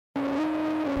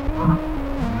Hey,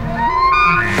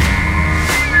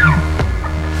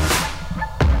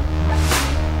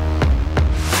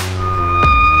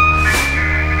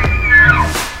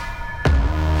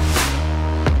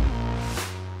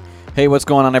 what's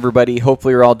going on, everybody?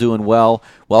 Hopefully you're all doing well.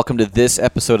 Welcome to this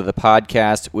episode of the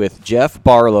podcast with Jeff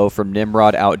Barlow from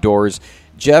Nimrod Outdoors.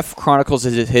 Jeff chronicles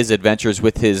his adventures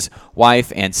with his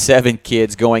wife and 7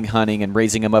 kids going hunting and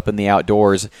raising them up in the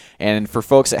outdoors. And for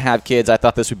folks that have kids, I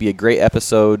thought this would be a great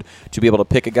episode to be able to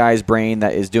pick a guy's brain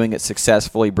that is doing it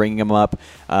successfully, bringing them up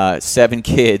 7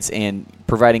 kids and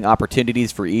providing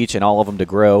opportunities for each and all of them to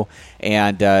grow.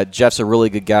 And Jeff's a really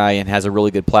good guy and has a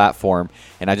really good platform,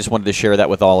 and I just wanted to share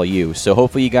that with all of you. So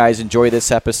hopefully you guys enjoy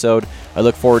this episode. I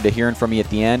look forward to hearing from you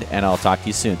at the end, and I'll talk to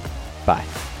you soon. Bye.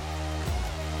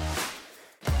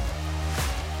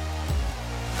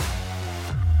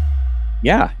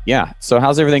 Yeah. So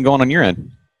how's everything going on your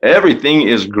end? Everything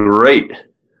is great.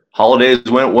 Holidays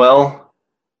went well.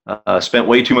 Spent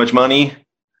way too much money,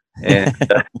 and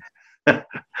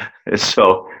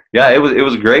so yeah, it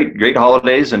was great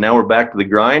holidays, and now we're back to the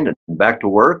grind and back to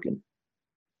work. And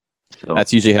so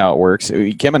that's usually how it works.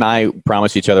 Kim and I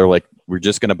promised each other like we're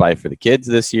just going to buy for the kids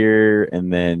this year,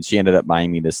 and then she ended up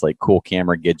buying me this like cool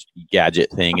camera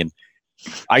gadget thing, and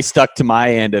I stuck to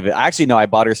my end of it. Actually, no, I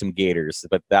bought her some gaiters,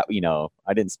 but that,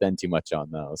 I didn't spend too much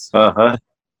on those.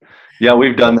 Yeah,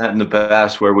 we've done that in the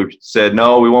past where we've said,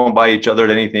 no, we won't buy each other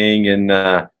anything.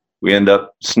 And we end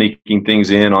up sneaking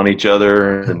things in on each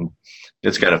other, and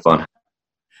it's kind of fun.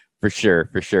 For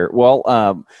sure.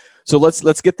 Well, so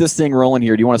let's get this thing rolling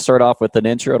here. Do you want to start off with an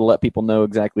intro to let people know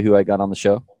exactly who I got on the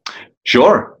show?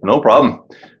 Sure. No problem.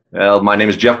 My name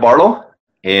is Jeff Barlow,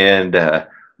 and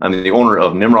I'm the owner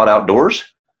of Nimrod Outdoors,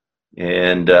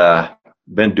 and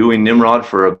been doing Nimrod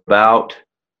for about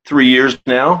 3 years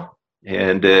now.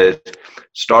 And it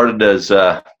started as,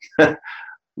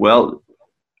 well,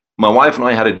 my wife and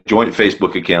I had a joint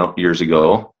Facebook account years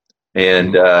ago,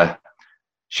 and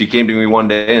she came to me one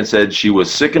day and said she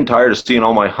was sick and tired of seeing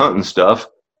all my hunting stuff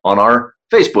on our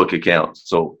Facebook account.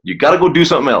 So you got to go do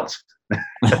something else.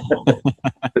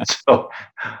 So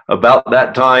about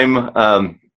that time,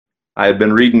 I had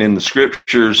been reading in the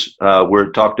scriptures where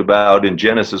it talked about, in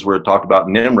Genesis, where it talked about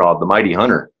Nimrod, the mighty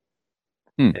hunter.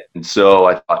 And so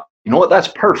I thought, you know what, that's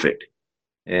perfect.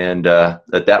 And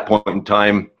at that point in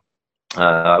time,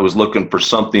 I was looking for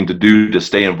something to do to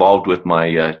stay involved with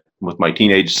my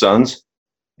teenage sons.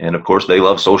 And of course, they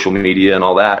love social media and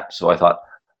all that. So I thought,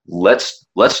 let's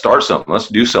start something. Let's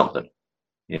do something.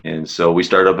 And so we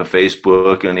started up a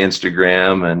Facebook and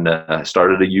Instagram, and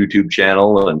started a YouTube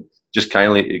channel, and just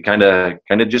kind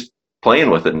of just playing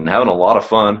with it and having a lot of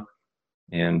fun.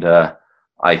 And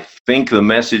I think the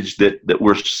message that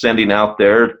we're sending out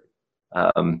there,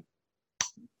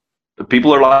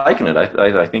 people are liking it.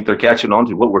 I think they're catching on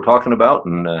to what we're talking about,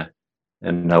 and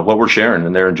what we're sharing,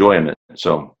 and they're enjoying it.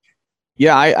 So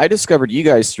yeah, I discovered you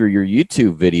guys through your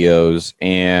YouTube videos,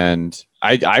 and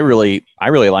I really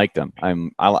like them.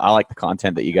 I like the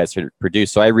content that you guys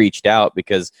produce. So I reached out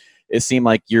because it seemed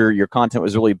like your content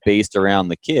was really based around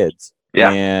the kids.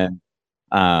 Yeah. And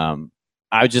I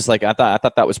was just like, I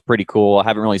thought that was pretty cool. I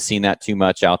haven't really seen that too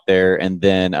much out there. And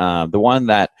then the one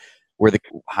where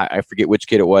I forget which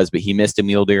kid it was, but he missed a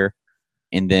mule deer,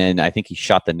 and then I think he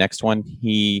shot the next one.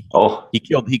 He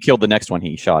killed the next one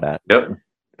he shot at. Yep.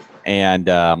 And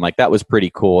like that was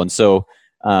pretty cool. And so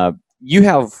I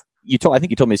think you told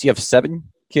me this, you have 7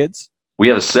 kids? We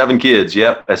have 7 kids.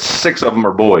 Yep. 6 of them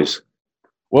are boys.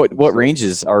 What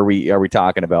ranges are we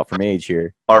talking about from age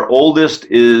here? Our oldest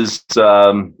is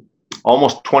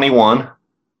almost 21.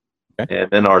 Okay. And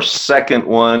then our second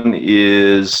one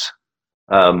is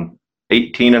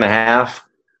 18 and a half.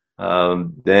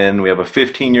 Then we have a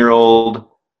 15-year-old,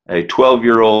 a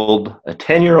 12-year-old, a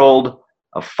 10-year-old,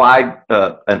 an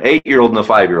 8-year-old, and a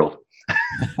 5-year-old.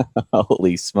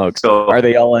 Holy smokes. So, are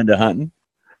they all into hunting?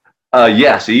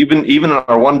 Yes. Even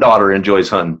our one daughter enjoys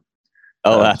hunting.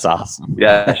 Oh, that's awesome.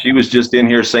 Yeah, she was just in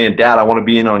here saying, Dad, I want to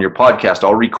be in on your podcast.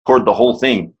 I'll record the whole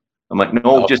thing. I'm like,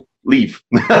 no, just leave.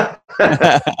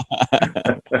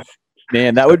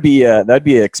 Man, that'd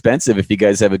be expensive if you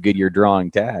guys have a good year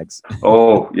drawing tags.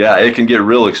 Oh, yeah, it can get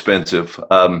real expensive.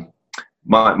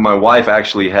 My wife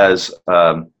actually has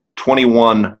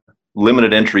 21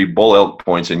 limited entry bull elk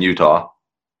points in Utah.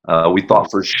 We thought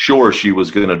for sure she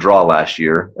was going to draw last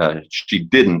year. She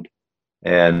didn't.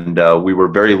 And we were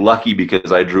very lucky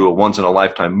because I drew a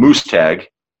once-in-a-lifetime moose tag.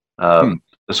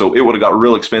 So it would have got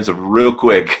real expensive real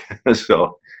quick.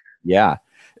 So yeah.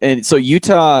 And so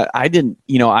Utah, I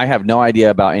have no idea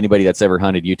about anybody that's ever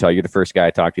hunted Utah. You're the first guy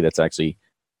I talked to that's actually,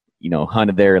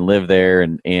 hunted there and lived there.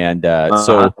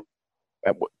 So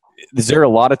is there a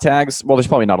lot of tags? Well, there's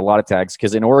probably not a lot of tags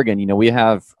because in Oregon, we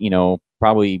have,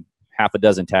 probably half a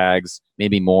dozen tags,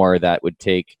 maybe more, that would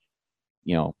take,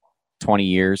 20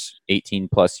 years, 18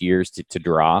 plus years to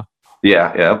draw.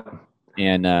 Yeah.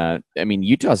 And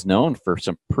Utah's known for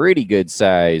some pretty good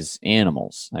size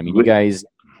animals. You guys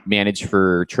manage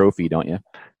for trophy, don't you?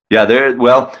 Yeah,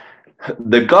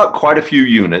 they've got quite a few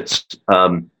units.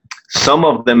 Some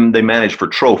of them they manage for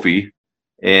trophy,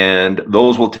 and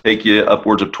those will take you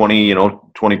upwards of 20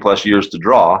 plus years to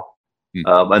draw.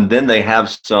 And then they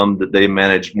have some that they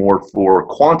manage more for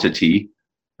quantity.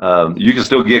 You can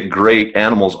still get great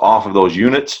animals off of those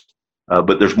units,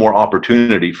 but there's more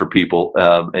opportunity for people.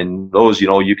 And those,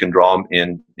 you can draw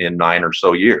them in 9 or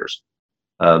so years.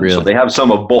 Really? So they have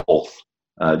some of both,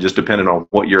 just depending on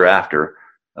what you're after.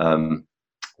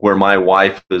 Where my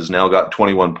wife has now got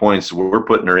 21 points, we're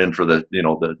putting her in for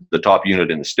the top unit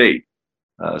in the state,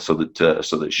 so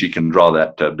that she can draw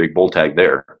that big bull tag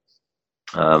there.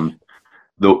 The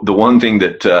one thing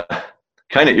that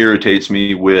kind of irritates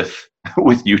me with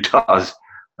Utah's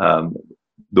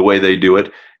the way they do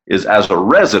it is, as a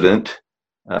resident,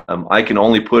 I can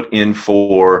only put in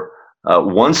for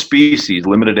one species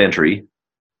limited entry.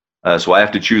 So I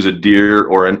have to choose a deer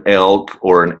or an elk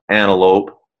or an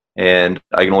antelope, and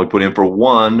I can only put in for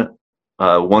one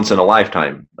once in a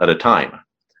lifetime at a time.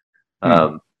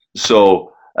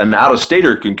 So an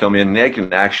out-of-stater can come in and they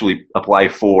can actually apply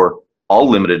for all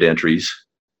limited entries.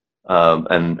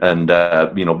 And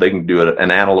they can do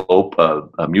an antelope,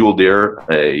 a mule deer,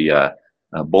 a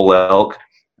bull elk,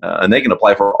 and they can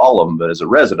apply for all of them. But as a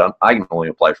resident, I can only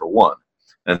apply for one.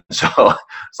 And so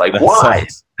it's like, why?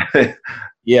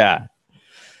 Yeah.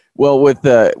 Well, what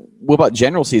about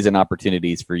general season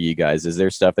opportunities for you guys? Is there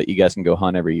stuff that you guys can go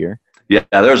hunt every year? Yeah,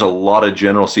 there's a lot of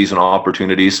general season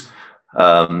opportunities.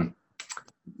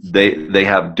 They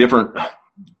have different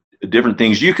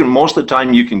things. Most of the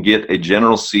time you can get a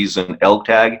general season elk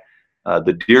tag.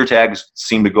 The deer tags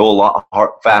seem to go a lot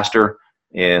faster,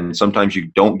 and sometimes you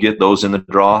don't get those in the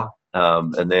draw.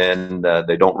 And then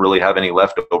they don't really have any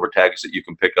leftover tags that you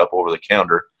can pick up over the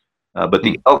counter. But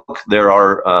the elk, there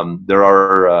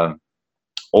are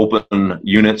open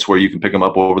units where you can pick them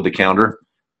up over the counter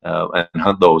and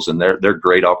hunt those, and they're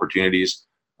great opportunities.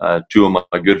 Two of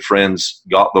my good friends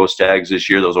got those tags this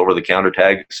year, those over the counter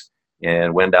tags,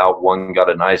 and went out. One got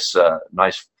a nice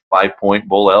 5-point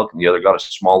bull elk, and the other got a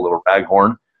small little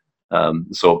raghorn.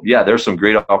 So yeah, there's some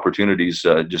great opportunities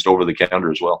just over the counter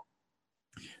as well.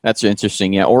 That's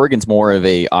interesting. Yeah, Oregon's more of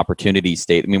a opportunity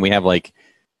state. We have like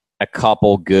a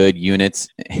couple good units,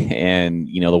 and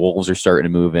the wolves are starting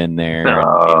to move in there.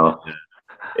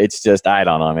 It's just, I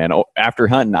don't know, man. After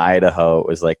hunting Idaho, it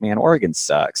was like, man, Oregon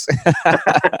sucks.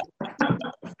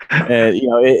 And,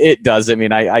 it does.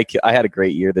 I had a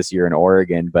great year this year in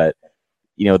Oregon, but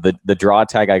the draw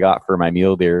tag I got for my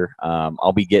mule deer,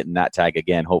 I'll be getting that tag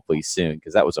again hopefully soon,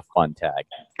 because that was a fun tag.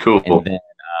 Cool. And then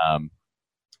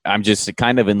I'm just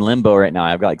kind of in limbo right now.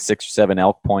 I've got like 6 or 7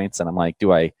 elk points, and I'm like,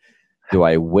 do I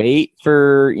wait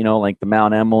for, like the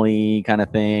Mount Emily kind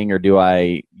of thing, or do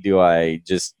I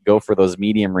just go for those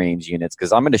medium range units?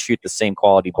 Because I'm going to shoot the same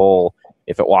quality bull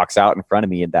if it walks out in front of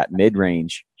me in that mid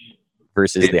range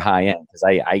versus the high end. Because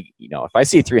I if I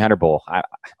see a 300 bull,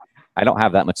 I don't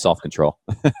have that much self control.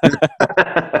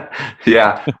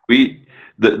 Yeah,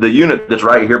 the unit that's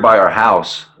right here by our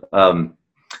house,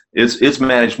 it's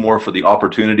managed more for the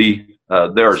opportunity.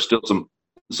 There are still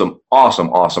some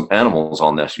awesome animals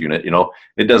on this unit.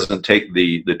 It doesn't take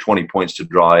the 20 points to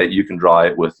draw it. You can draw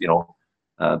it with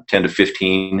 10 to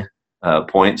 15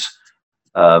 points.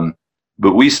 But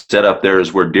we set up there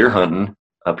as we're deer hunting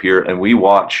up here, and we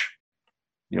watch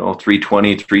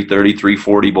 320, 330,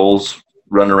 340 bulls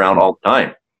running around all the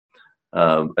time.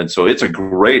 And so it's a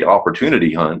great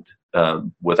opportunity hunt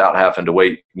without having to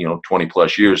wait 20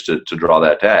 plus years to draw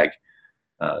that tag.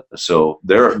 So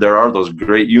there are those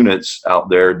great units out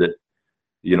there that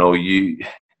you're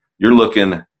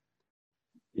looking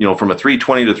from a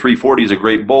 320 to 340 is a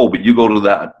great bull, but you go to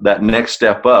that next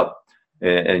step up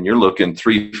and you're looking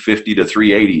 350 to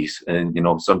 380s,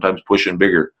 and sometimes pushing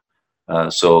bigger.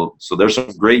 So there's some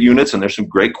great units, and there's some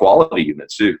great quality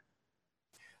units too.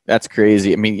 That's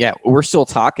crazy. Yeah, we're still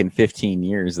talking 15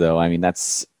 years though.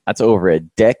 That's over a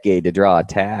decade to draw a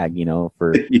tag,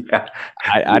 for, yeah.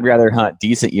 I'd rather hunt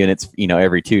decent units,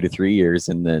 every 2 to 3 years,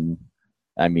 and then,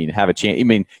 have a chance.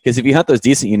 Because if you hunt those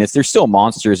decent units, there's still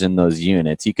monsters in those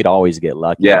units. You could always get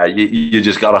lucky. Yeah. You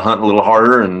just got to hunt a little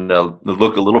harder and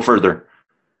look a little further.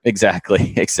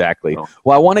 Exactly.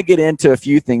 Well, I want to get into a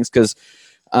few things because,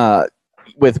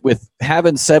 with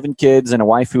having 7 kids and a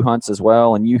wife who hunts as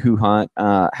well, and you who hunt,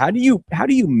 how do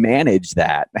you manage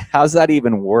that? How's that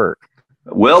even work?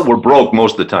 Well, we're broke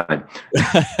most of the time.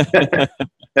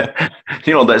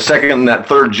 That second and that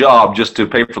third job just to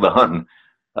pay for the hunting.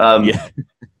 Yeah.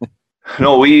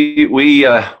 No,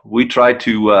 we try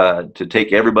to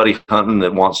take everybody hunting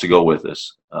that wants to go with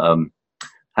us.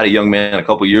 Had a young man a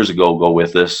couple years ago go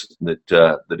with us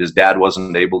that his dad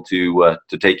wasn't able to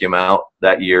take him out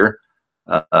that year,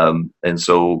 and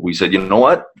so we said, you know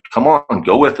what, come on,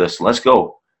 go with us, let's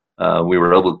go. We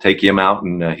were able to take him out,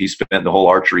 and he spent the whole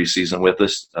archery season with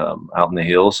us out in the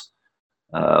hills.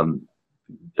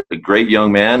 A great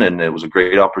young man, and it was a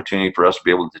great opportunity for us to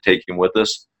be able to take him with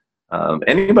us.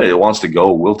 Anybody that wants to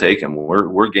go, we'll take him.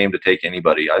 We're game to take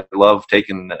anybody. I love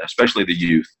taking, especially the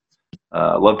youth.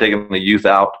 I love taking the youth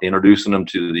out, introducing them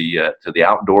to the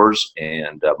outdoors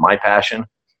and my passion,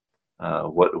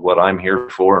 what I'm here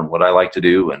for and what I like to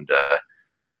do. And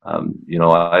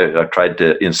I tried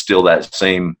to instill that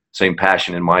same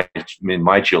passion in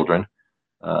my children.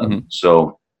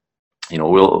 So,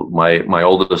 my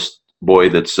oldest boy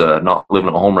that's not living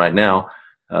at home right now,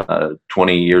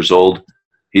 20 years old.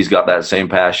 He's got that same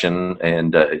passion,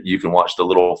 and you can watch the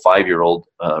little 5-year-old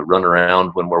run around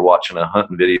when we're watching a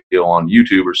hunting video on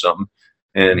YouTube or something,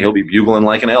 and he'll be bugling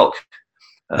like an elk,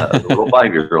 the little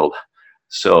 5-year-old.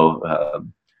 So,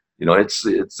 it's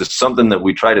just something that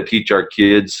we try to teach our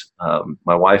kids,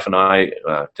 my wife and I,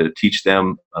 to teach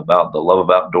them about the love of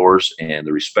outdoors and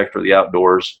the respect for the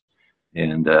outdoors.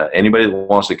 And anybody that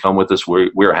wants to come with us,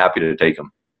 we're happy to take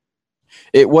them.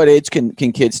 At what age can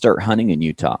kids start hunting in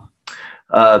Utah?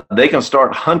 They can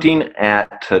start hunting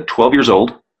at 12 years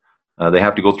old. They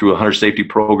have to go through a hunter safety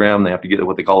program. They have to get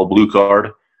what they call a blue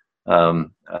card.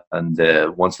 And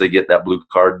once they get that blue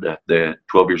card, they're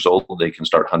 12 years old, they can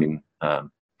start hunting.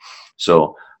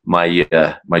 So my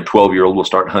 12-year-old will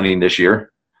start hunting this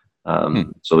year.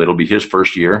 So it'll be his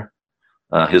first year.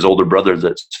 His older brother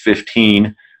that's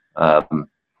 15,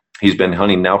 he's been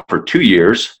hunting now for 2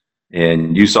 years.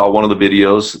 And you saw one of the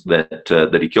videos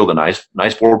that he killed a nice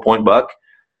 4-point buck.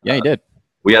 Yeah, he did.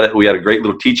 We had a great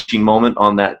little teaching moment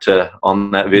on that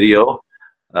video.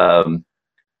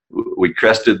 We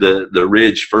crested the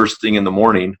ridge first thing in the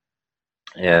morning,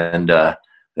 and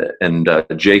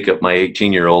Jacob, my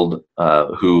 18-year-old,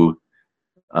 who,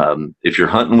 if you're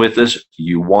hunting with us,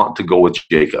 you want to go with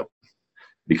Jacob,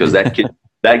 because that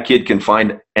kid can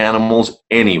find animals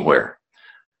anywhere.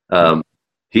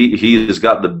 He has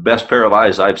got the best pair of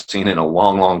eyes I've seen in a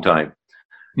long, long time.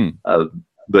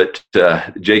 But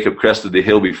Jacob crested the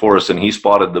hill before us, and he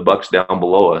spotted the bucks down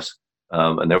below us.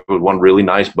 And there was one really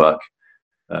nice buck.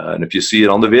 And if you see it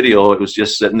on the video, it was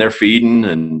just sitting there feeding.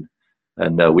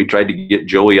 And we tried to get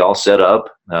Joey all set up.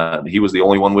 He was the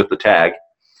only one with the tag.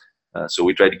 So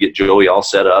we tried to get Joey all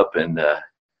set up, and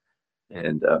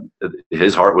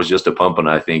his heart was just a pumping,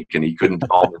 I think, and he couldn't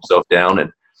calm himself down.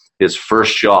 And his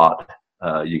first shot,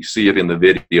 you see it in the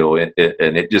video, and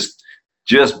it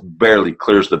just barely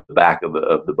clears the back of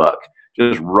the buck,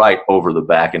 just right over the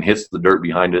back, and hits the dirt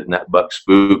behind it, and that buck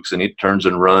spooks, and it turns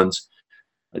and runs.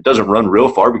 It doesn't run real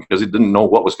far because it didn't know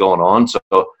what was going on. So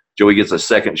Joey gets a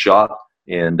second shot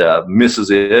and misses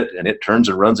it, and it turns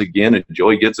and runs again, and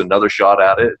Joey gets another shot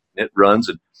at it, and it runs,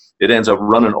 and it ends up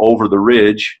running over the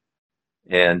ridge,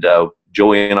 and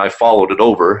Joey and I followed it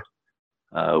over.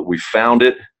 We found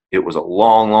it. It was a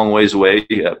long, long ways away.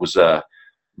 It was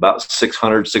about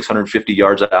 650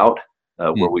 yards out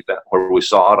where we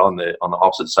saw it on the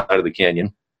opposite side of the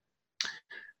canyon.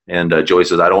 And Joey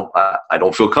says, I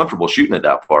don't feel comfortable shooting it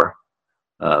that far,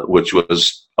 which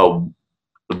was a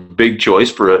big choice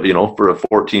for a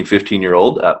 14,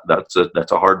 15-year-old.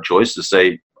 That's a hard choice to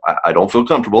say, I don't feel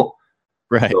comfortable.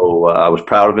 Right. So I was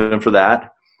proud of him for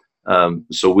that.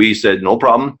 So we said, no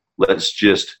problem. Let's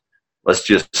just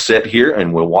sit here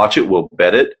and we'll watch it. We'll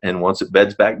bed it, and once it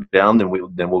beds back down, then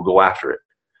we'll go after it.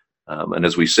 And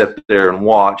as we sat there and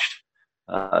watched,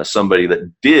 somebody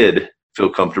that did feel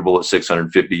comfortable at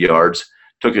 650 yards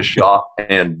took a shot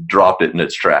and dropped it in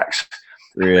its tracks.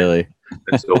 Really?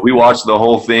 So we watched the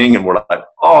whole thing, and we're like,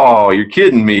 "Oh, you're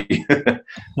kidding me!"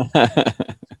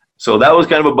 So that was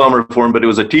kind of a bummer for him, but it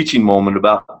was a teaching moment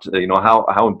about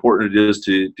how important it is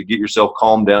to get yourself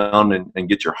calmed down and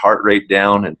get your heart rate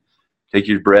down and take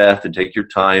your breath and take your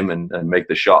time and make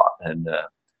the shot. And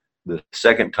the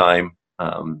second time,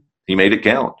 he made it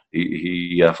count.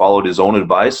 He followed his own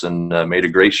advice and made a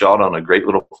great shot on a great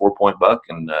little 4-point buck,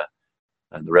 and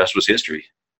the rest was history.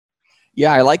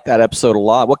 Yeah, I like that episode a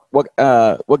lot. What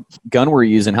gun were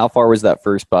you using? How far was that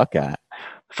first buck at?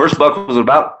 First buck was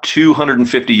about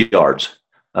 250 yards.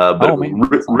 But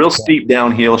real steep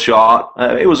downhill shot.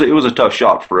 It was a tough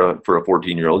shot for a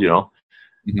 14-year-old, you know.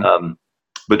 Mm-hmm.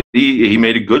 But he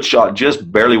made a good shot,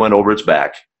 just barely went over its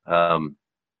back. But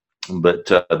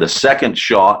the second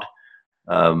shot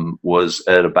was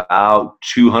at about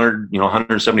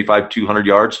 175, 200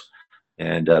 yards,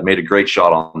 and made a great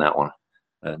shot on that one.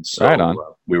 And so right on.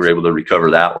 We were able to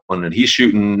recover that one. And he's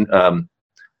shooting a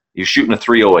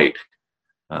 308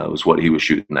 was what he was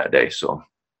shooting that day. So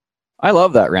I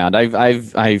love that round.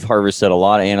 I've harvested a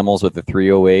lot of animals with the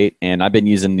 308, and I've been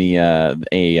using the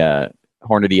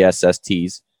Hornady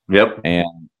SSTs. Yep.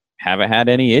 And haven't had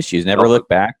any issues. Never looked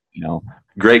back. You know,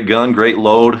 great gun, great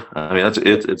load. I mean,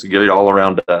 it's a good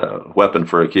all-around weapon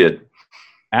for a kid.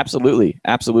 Absolutely.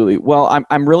 Well,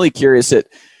 I'm really curious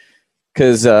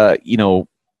because you know,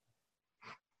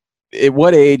 at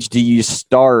what age do you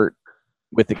start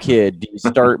with the kid? Do you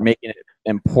start making it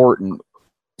important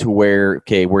to where,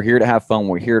 okay, we're here to have fun,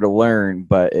 we're here to learn,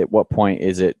 but at what point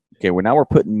is it, okay, we're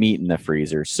putting meat in the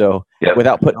freezer? So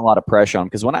without putting a lot of pressure on,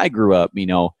 because when I grew up, you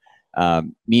know,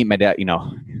 me and my dad, you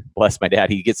know, bless my dad,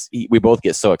 we both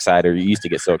get so excited. We used to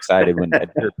get so excited when a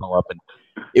deer pull up, and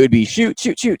it would be shoot.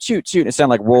 It sounded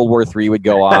like World War III would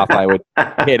go off. I would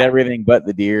hit everything but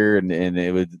the deer, and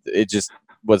it just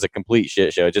was a complete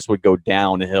shit show. It just would go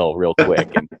downhill real quick,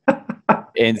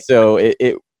 and so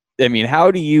I mean, how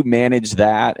do you manage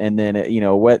that? And then, you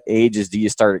know, what ages do you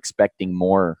start expecting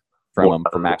more from them,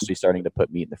 from actually starting to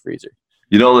put meat in the freezer?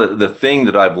 You know, the thing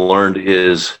that I've learned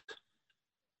is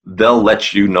they'll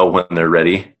let you know when they're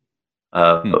ready,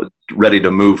 ready to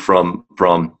move from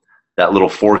that little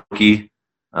forky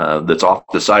that's off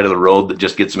the side of the road that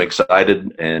just gets them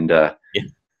excited, and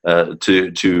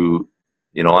to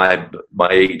you know, my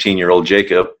 18-year-old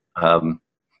Jacob,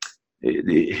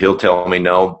 he'll tell me,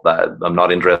 no, I'm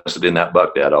not interested in that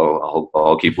buck, Dad.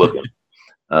 I'll keep looking.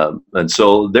 And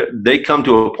so they come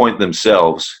to a point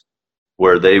themselves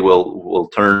where they will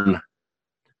turn.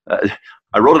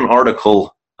 I wrote an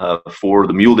article for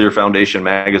the Mule Deer Foundation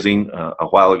magazine a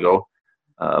while ago.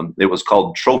 It was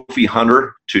called Trophy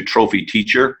Hunter to Trophy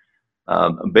Teacher.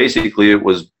 Basically, it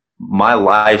was my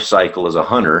life cycle as a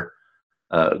hunter,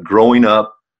 growing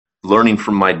up, learning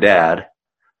from my dad,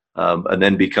 and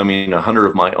then becoming a hunter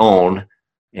of my own.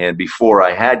 And before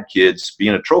I had kids,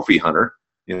 being a trophy hunter,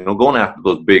 you know, going after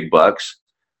those big bucks.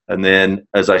 And then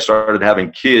as I started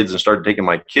having kids and started taking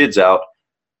my kids out,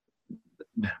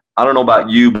 I don't know about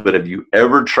you, but have you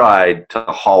ever tried to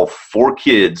haul 4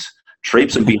 kids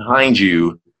traipsing behind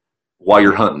you while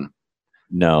you're hunting?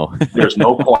 No. There's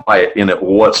no quiet in it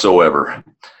whatsoever.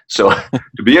 So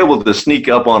to be able to sneak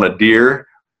up on a deer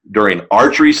during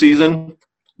archery season,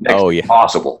 next to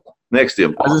impossible. Next to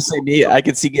impossible. I was going to say, I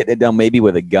could see getting it done maybe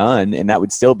with a gun, and that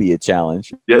would still be a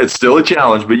challenge. Yeah, it's still a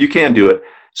challenge, but you can do it.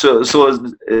 So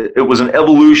it was an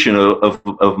evolution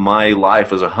of my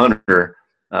life as a hunter,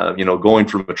 you know, going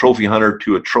from a trophy hunter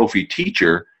to a trophy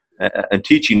teacher, and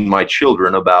teaching my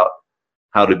children about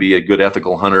how to be a good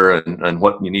ethical hunter and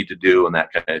what you need to do and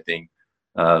that kind of thing.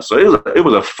 So it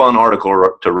was a fun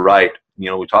article to write. You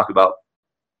know, we talk about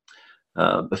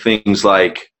the things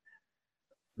like,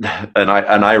 and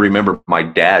I remember my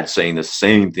dad saying the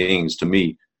same things to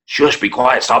me: "Shush, be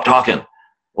quiet, stop talking,"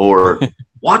 or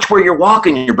 "Watch where you're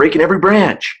walking, you're breaking every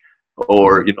branch,"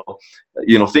 or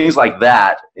you know things like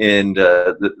that. And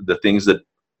the things that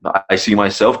I see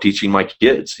myself teaching my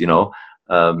kids, you know,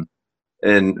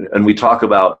 and we talk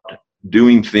about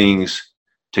doing things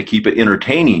to keep it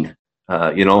entertaining.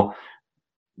 You know,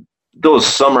 those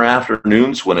summer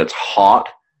afternoons when it's hot,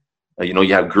 you know,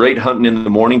 you have great hunting in the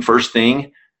morning first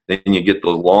thing. Then you get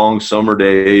those long summer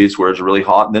days where it's really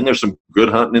hot, and then there's some good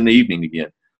hunting in the evening again.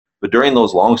 But during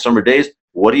those long summer days,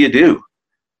 what do?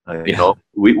 You know,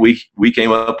 we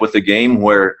came up with a game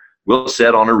where we'll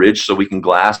set on a ridge so we can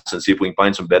glass and see if we can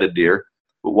find some bedded deer.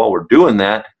 But while we're doing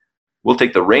that, we'll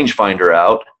take the rangefinder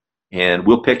out and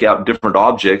we'll pick out different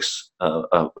objects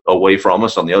away from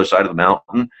us on the other side of the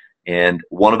mountain, and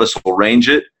one of us will range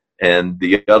it, and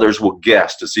the others will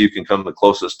guess to see who can come the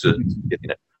closest to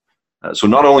getting it. So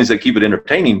not only does it keep it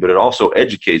entertaining, but it also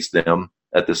educates them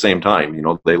at the same time. You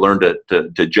know, they learn to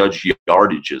judge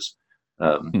yardages.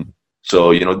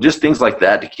 So, you know, just things like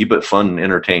that to keep it fun and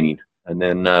entertaining. And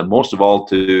then most of all,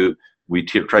 we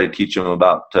try to teach them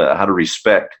about how to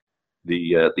respect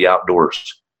the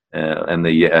outdoors and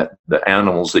the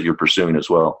animals that you're pursuing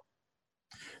as well.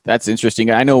 That's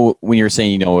interesting. I know when you're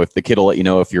saying, you know, if the kid will let you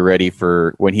know if you're ready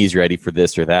for when he's ready for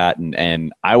this or that.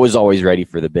 And I was always ready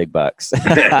for the big bucks.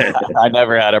 I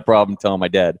never had a problem telling my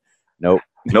dad, nope.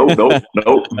 Nope.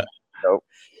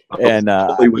 And,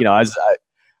 you know,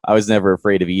 I was never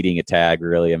afraid of eating a tag,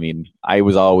 really. I mean, I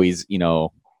was always,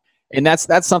 and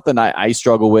that's something I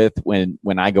struggle with when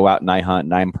I go out and I hunt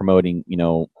and I'm promoting,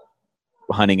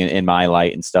 hunting in my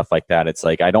light and stuff like that. It's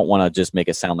like I don't want to just make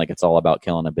it sound like it's all about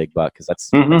killing a big buck, because that's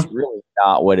really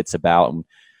not what it's about. And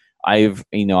I've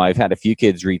had a few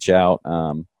kids reach out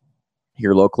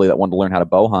here locally that wanted to learn how to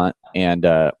bow hunt, and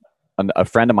a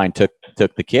friend of mine took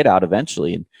the kid out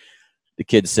eventually, and the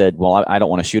kid said, "Well, I don't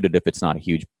want to shoot it if it's not a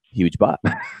huge buck."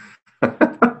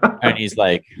 And he's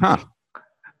like, "Huh?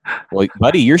 Well,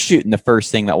 buddy, you're shooting the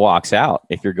first thing that walks out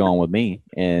if you're going with me."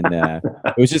 And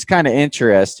it was just kind of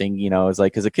interesting, It's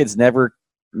like, because the kid's never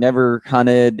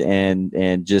hunted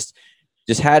and just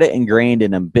had it ingrained in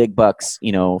them big bucks,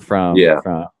 from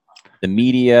the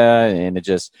media, and it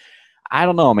just, I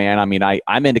don't know, man. I mean,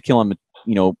 I'm into killing,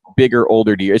 bigger,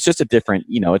 older deer. It's just a different,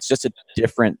 it's just a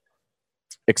different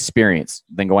experience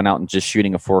than going out and just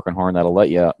shooting a fork and horn that'll let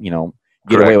you,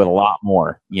 get away with a lot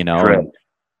more,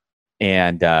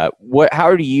 And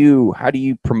how do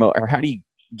you promote, or how do you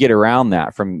get around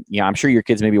that from, I'm sure your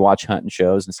kids maybe watch hunting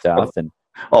shows and stuff, and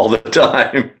all the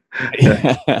time.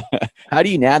 How do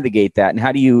you navigate that, and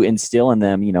how do you instill in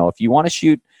them, if you want to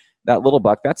shoot that little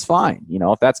buck, that's fine,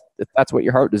 if that's what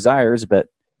your heart desires, but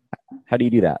how do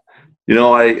you do that?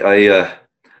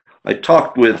 I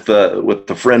talked with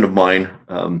a friend of mine,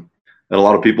 and a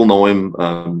lot of people know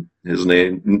him. His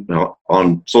name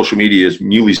on social media is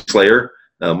Muley Slayer,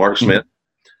 Mark Smith.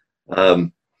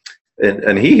 And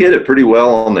he hit it pretty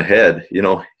well on the head.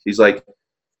 He's like,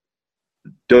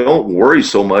 don't worry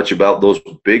so much about those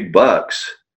big bucks.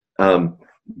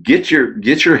 Get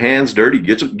your hands dirty,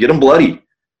 get them bloody,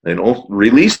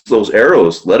 release those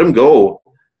arrows, let them go,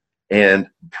 and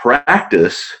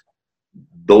practice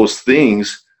those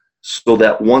things, so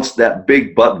that once that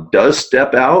big buck does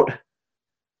step out,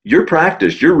 you're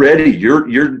practiced, you're ready, you're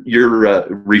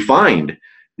refined.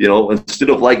 Instead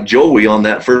of like Joey on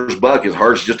that first buck, his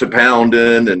heart's just a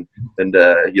pounding, and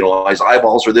his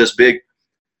eyeballs are this big.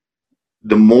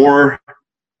 The more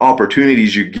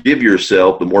opportunities you give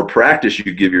yourself, the more practice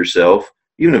you give yourself,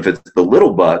 even if it's the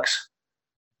little bucks,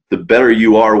 the better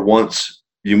you are once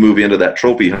you move into that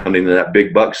trophy hunting and that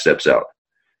big buck steps out.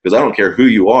 Because I don't care who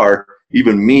you are,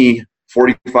 even me,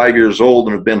 45 years old,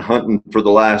 and have been hunting for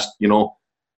the last,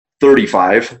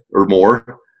 35 or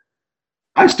more,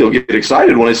 I still get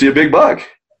excited when I see a big buck.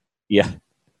 Yeah.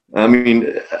 I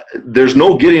mean, there's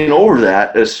no getting over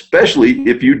that, especially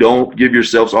if you don't give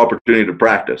yourselves opportunity to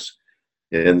practice.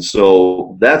 And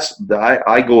so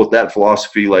I go with that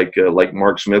philosophy, like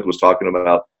Mark Smith was talking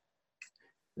about,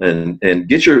 and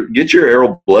get your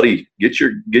arrow bloody, get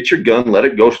your gun, let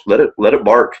it go, let it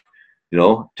bark,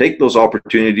 take those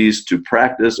opportunities to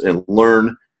practice and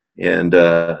learn, and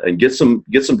get some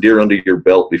deer under your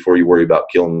belt before you worry about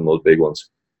killing those big ones.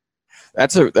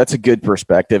 That's a good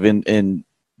perspective, and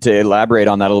to elaborate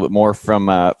on that a little bit more from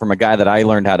a guy that I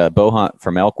learned how to bow hunt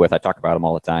from elk with. I talk about him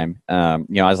all the time. I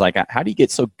was like, how do you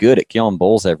get so good at killing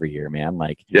bulls every year, man?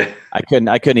 Like, yeah. I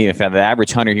couldn't even find the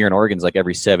average hunter here in Oregon's like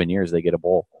every 7 years they get a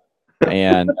bull.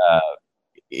 And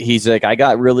he's like, I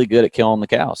got really good at killing the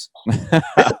cows.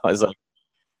 I was like,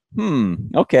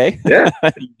 okay. Yeah.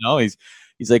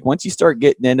 He's like, once you start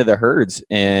getting into the herds,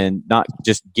 and not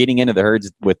just getting into the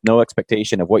herds with no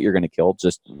expectation of what you're going to kill,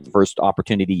 just first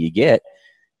opportunity you get,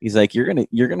 he's like, you're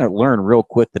gonna learn real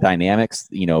quick the dynamics,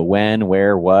 when,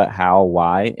 where, what, how,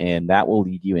 why, and that will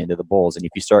lead you into the bulls. And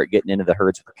if you start getting into the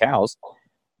herds with the cows,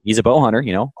 he's a bow hunter,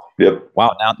 Yep.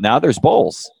 Wow, now there's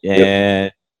bulls.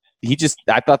 And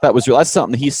I thought that's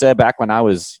something he said back when I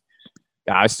was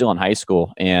still in high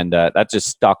school, and that just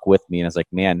stuck with me. And I was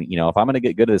like, man, if I'm gonna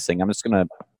get good at this thing, I'm just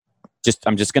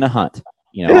gonna hunt.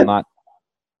 I'm not,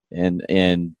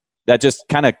 and that just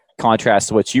kind of contrasts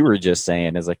to what you were just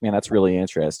saying. Is like, man, that's really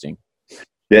interesting.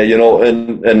 Yeah,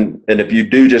 and if you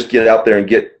do just get out there and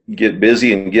get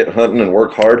busy and get hunting and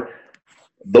work hard,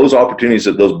 those opportunities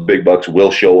that those big bucks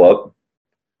will show up.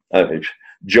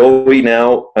 Joey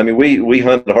now, I mean, we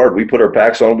hunt hard. We put our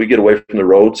packs on. We get away from the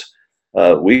roads.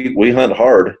 We hunt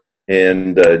hard.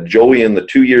 And Joey, in the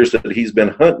 2 years that he's been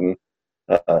hunting,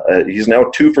 he's now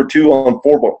 2 for 2 on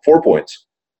 4 points.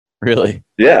 Really?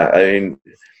 Yeah, I mean,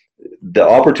 the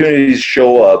opportunities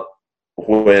show up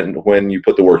when you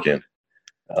put the work in.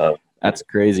 That's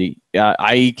crazy. Yeah,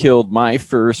 I killed my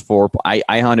first I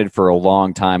hunted for a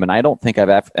long time, and I don't think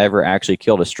I've ever actually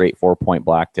killed a straight 4-point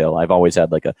blacktail. I've always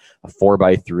had like a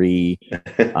 4x3,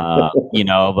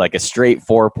 like a straight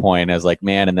 4-point. I was like,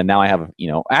 man, and then now I have,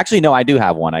 actually, no, I do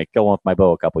have one. I killed one with my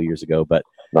bow a couple years ago, but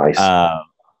nice.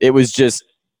 It was just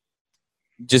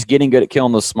getting good at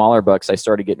killing those smaller bucks. I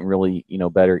started getting really,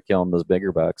 better at killing those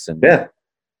bigger bucks. And yeah.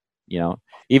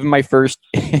 even my first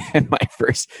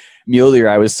mule deer,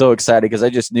 I was so excited because I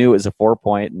just knew it was a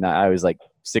 4-point, and I was like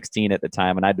 16 at the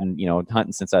time, and I'd been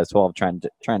hunting since I was 12, trying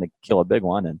to kill a big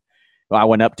one. And I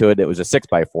went up to it. It was a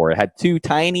 6x4. It had 2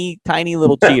 tiny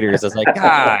little cheaters. I was like,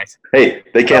 guys, hey,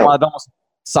 they count. I'd almost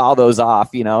saw those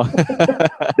off. They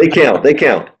count.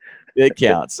 It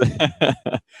counts.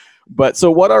 But so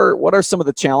what are some of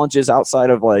the challenges outside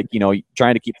of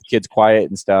trying to keep the kids quiet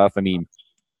and stuff? I mean,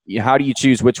 how do you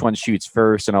choose which one shoots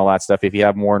first and all that stuff if you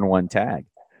have more than one tag?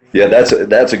 Yeah, that's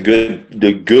a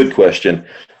good question.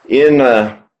 In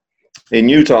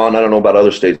Utah, and I don't know about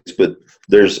other states, but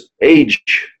there's age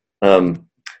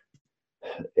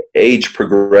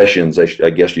progressions, I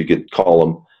guess you could call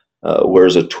them.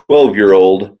 Whereas a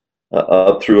 12-year-old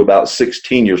up through about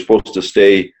 16, you're supposed to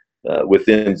stay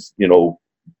within, what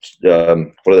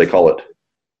do they call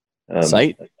it?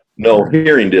 Sight? No,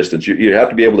 hearing distance. You have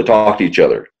to be able to talk to each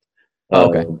other.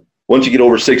 Okay. Once you get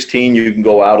over 16, you can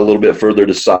go out a little bit further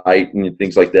to sight and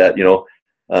things like that.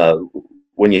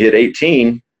 When you hit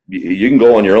 18, you can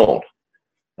go on your own.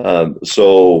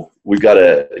 So we've got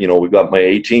my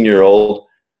 18-year-old.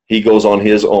 He goes on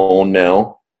his own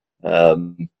now.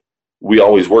 We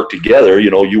always work together.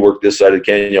 You work this side of the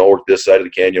canyon, I'll work this side of the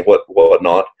canyon,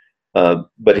 whatnot.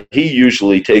 But he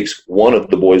usually takes one of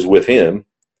the boys with him.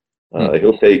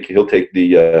 He'll take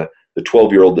the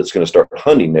 12-year-old that's going to start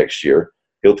hunting next year.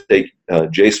 He'll take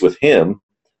Jace with him.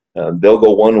 They'll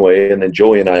go one way, and then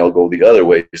Joey and I will go the other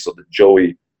way, so that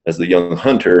Joey, as the young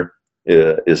hunter,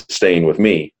 is staying with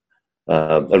me.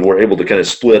 And we're able to kind of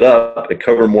split up and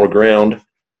cover more ground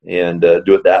and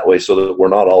do it that way, so that we're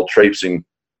not all traipsing,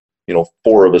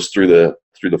 4 of us through the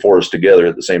forest together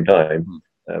at the same time.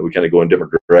 We kind of go in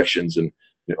different directions, and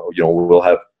we'll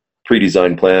have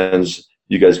pre-designed plans.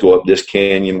 You guys go up this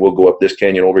canyon, we'll go up this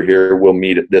canyon over here, we'll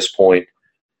meet at this point,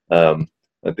 and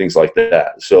things like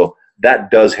that. So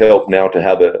that does help now to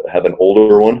have an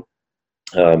older one.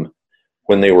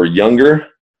 When they were younger,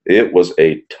 it was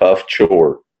a tough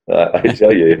chore. I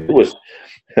tell you,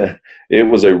 it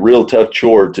was a real tough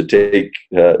chore to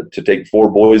take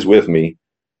 4 boys with me,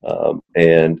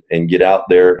 and get out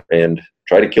there and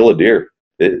try to kill a deer.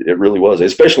 It really was,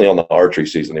 especially on the archery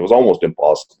season. It was almost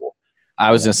impossible. I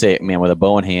was going to say, man, with a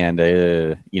bow in hand,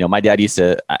 my dad used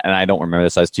to, and I don't remember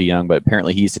this, I was too young, but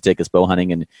apparently he used to take us bow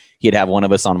hunting, and he'd have one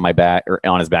of us on my back or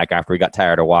on his back after he got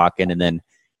tired of walking. And then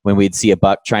when we'd see a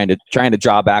buck trying to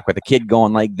draw back with a kid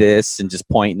going like this and just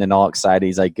pointing and all excited,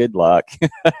 he's like, good luck.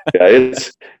 Yeah,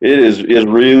 it is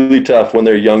really tough when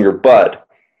they're younger, but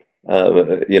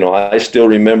I still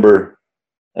remember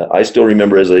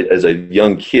as a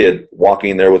young kid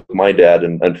walking there with my dad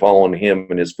and following him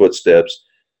in his footsteps,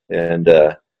 and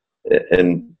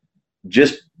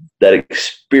just that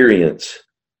experience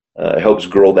helps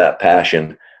grow that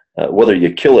passion. Whether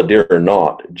you kill a deer or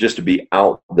not, just to be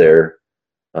out there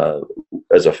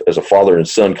as a father and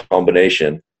son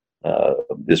combination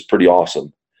is pretty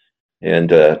awesome. And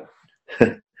to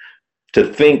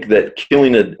think that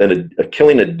killing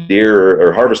a deer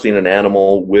or harvesting an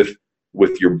animal with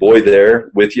your boy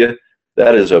there with you,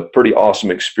 that is a pretty awesome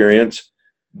experience,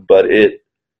 but it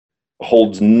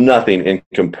holds nothing in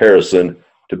comparison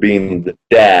to being the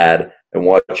dad and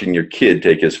watching your kid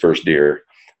take his first deer.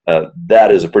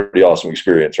 That is a pretty awesome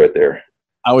experience right there.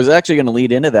 I was actually going to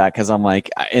lead into that because I'm like,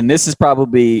 and this is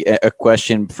probably a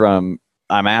question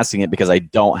I'm asking it because I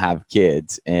don't have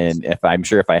kids, and I'm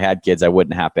sure if I had kids, I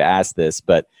wouldn't have to ask this.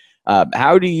 But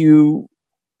how do you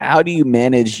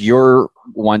manage your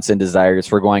wants and desires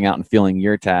for going out and filling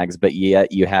your tags, but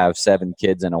yet you have 7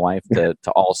 kids and a wife to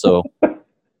also?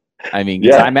 I mean,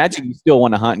 yeah. I imagine you still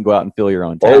want to hunt and go out and fill your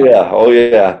own tag. Oh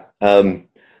yeah.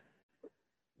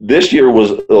 This year was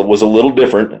a little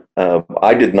different.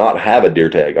 I did not have a deer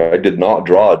tag. I did not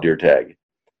draw a deer tag,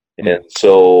 and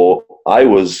so I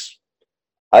was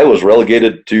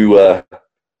relegated to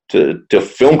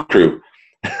film crew,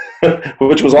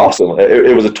 which was awesome.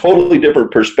 It was a totally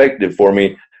different perspective for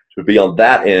me to be on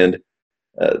that end,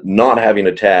 not having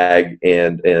a tag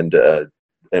and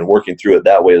working through it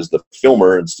that way as the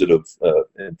filmer instead of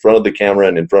in front of the camera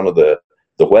and in front of the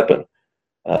weapon.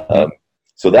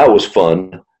 So that was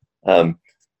fun.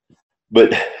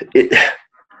 But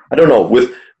I don't know,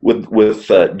 with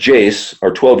Jace,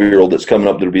 our 12-year-old that's coming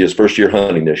up to be his first year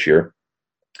hunting this year,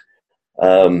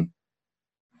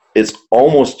 it's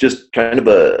almost just kind of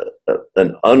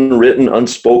an unwritten,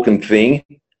 unspoken thing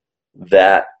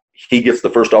that he gets the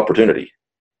first opportunity,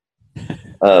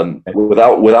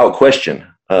 without question.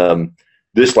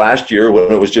 This last year,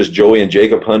 when it was just Joey and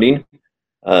Jacob hunting,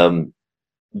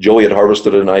 Joey had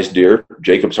harvested a nice deer.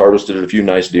 Jacob's harvested a few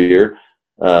nice deer.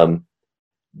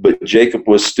 but Jacob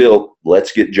was still,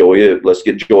 let's get Joey a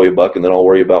buck, and then I'll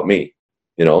worry about me,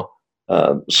 you know?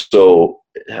 So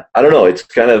I don't know. It's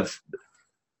kind of,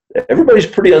 everybody's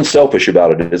pretty unselfish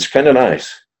about it. It's kind of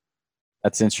nice.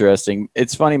 That's interesting.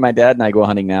 It's funny. My dad and I go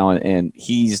hunting now, and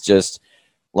he's just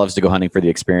loves to go hunting for the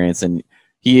experience. And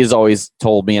he has always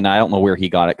told me, and I don't know where he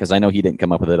got it, because I know he didn't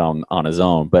come up with it on his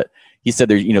own, but he said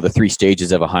there's, the 3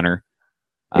 stages of a hunter.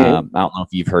 I don't know if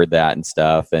you've heard that and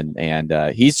stuff. And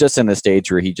he's just in the stage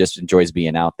where he just enjoys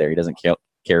being out there. He doesn't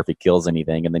care if he kills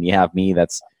anything. And then you have me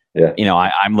that's,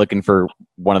 I'm looking for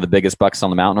one of the biggest bucks on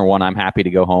the mountain, or one I'm happy to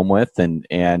go home with.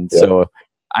 So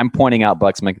I'm pointing out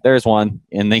bucks. I'm like, there's one.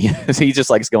 And then he just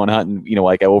likes going hunting,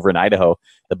 like over in Idaho,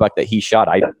 the buck that he shot,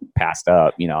 I passed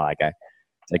up,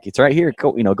 it's right here.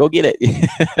 Go get it.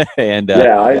 And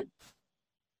I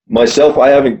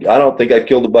don't think I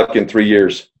killed a buck in 3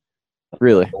 years.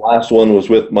 Really? The last one was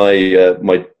with my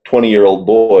 20-year-old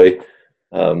boy.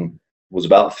 Was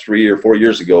about 3 or 4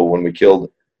 years ago when we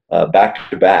killed back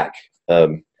to back.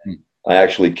 I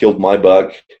actually killed my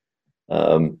buck,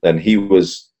 and he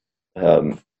was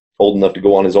old enough to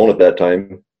go on his own at that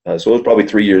time. So it was probably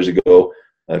 3 years ago,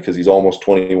 because he's almost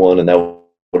 21, and that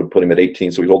would have put him at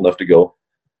 18. So he's old enough to go.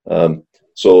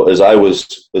 So as I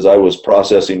was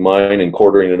processing mine and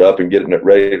quartering it up and getting it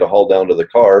ready to haul down to the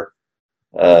car,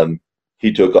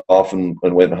 he took off and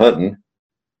went hunting.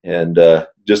 And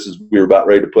just as we were about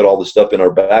ready to put all the stuff in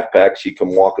our backpacks, he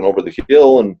come walking over the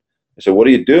hill, and I said, "What are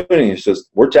you doing?" And he says,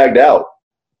 "We're tagged out."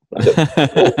 I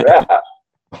said,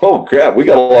 "Oh crap! We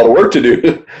got a lot of work to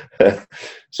do."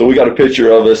 So we got a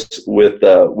picture of us with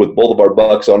both of our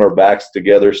bucks on our backs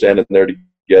together, standing there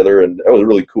together, and that was a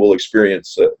really cool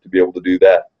experience to be able to do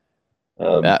that.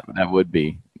 That would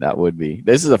be.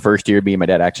 This is the first year me and my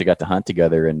dad actually got to hunt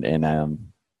together, and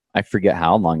I forget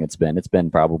how long it's been. It's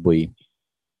been probably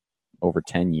over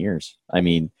 10 years. I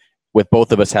mean, with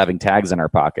both of us having tags in our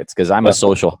pockets, because I'm a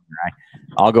social hunter.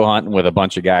 I'll go hunting with a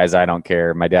bunch of guys. I don't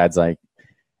care. My dad's like,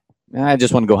 I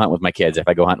just want to go hunt with my kids if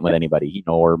I go hunting with anybody,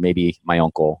 or maybe my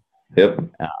uncle. Yep.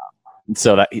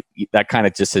 So that kind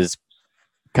of just has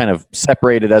kind of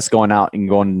separated us going out and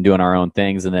going and doing our own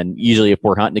things. And then usually if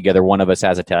we're hunting together, one of us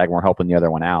has a tag and we're helping the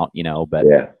other one out, but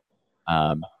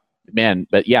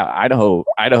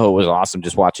Idaho was awesome.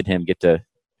 Just watching him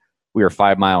we were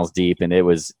 5 miles deep, and it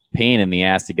was pain in the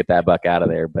ass to get that buck out of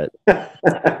there. But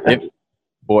it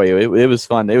was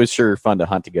fun. It was sure fun to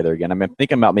hunt together again. I'm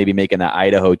thinking about maybe making that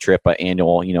Idaho trip an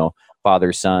annual,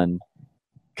 father-son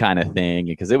kind of thing,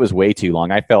 because it was way too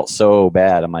long. I felt so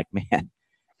bad. I'm like, man,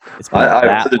 it's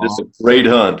it's a great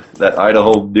hunt, that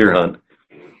Idaho deer hunt.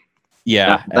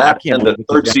 Yeah. That and the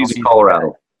third season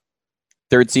Colorado.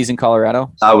 Third season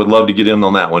Colorado? I would love to get in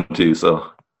on that one too. So,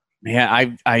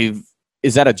 man,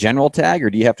 is that a general tag,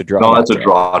 or do you have to draw? No, that's a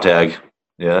draw tag.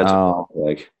 Yeah, that's a draw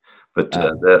tag. But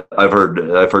I've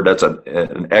heard that's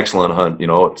an excellent hunt.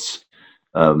 It's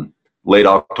late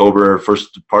October,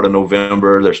 first part of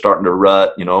November. They're starting to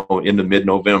rut. Into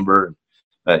mid-November.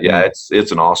 It's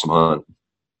an awesome hunt.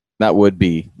 That would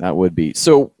be.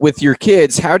 So with your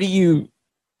kids, how do you?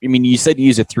 I mean, you said you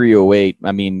use a 308.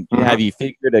 I mean, have you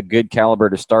figured a good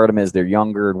caliber to start them as they're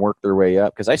younger and work their way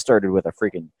up? Because I started with a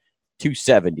freaking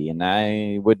 270, and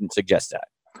I wouldn't suggest that.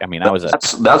 I mean,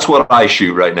 that's what I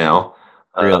shoot right now.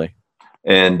 Really?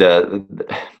 And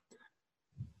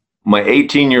my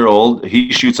 18-year-old,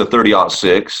 he shoots a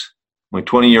 30-06. My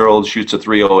 20-year-old shoots a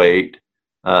 308.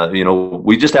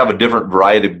 We just have a different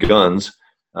variety of guns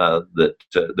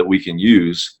that we can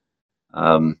use.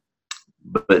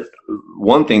 But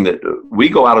one thing that we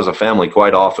go out as a family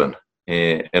quite often,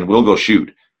 and we'll go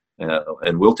shoot,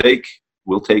 and we'll take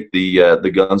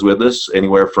the guns with us,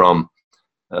 anywhere from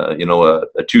a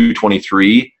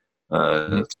 223,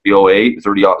 308,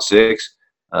 30-06.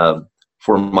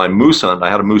 For my moose hunt,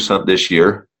 I had a moose hunt this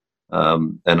year,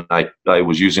 and I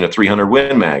was using a 300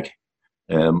 Win Mag.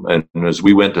 And as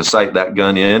we went to sight that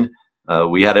gun in,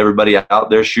 we had everybody out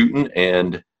there shooting,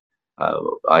 and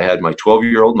I had my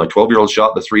 12-year-old. My 12-year-old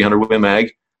shot the 300 Win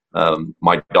Mag.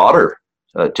 My daughter,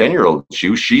 10-year-old,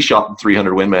 she shot the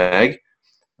 300 Win Mag.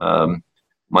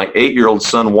 My 8-year-old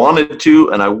son wanted to,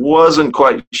 and I wasn't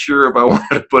quite sure if I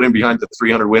wanted to put him behind the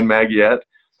 300 Win Mag yet.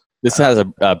 This has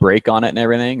a break on it and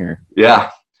everything, or?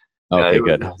 Yeah. Okay,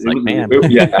 good. I was like, man.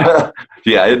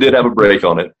 Yeah, it did have a break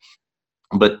on it.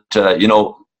 But,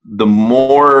 the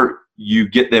more you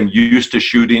get them used to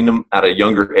shooting them at a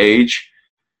younger age,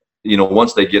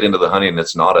 once they get into the hunting,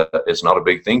 it's not a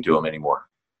big thing to them anymore.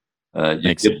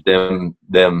 You get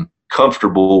them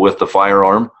comfortable with the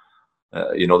firearm.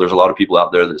 There's a lot of people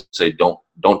out there that say,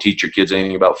 don't teach your kids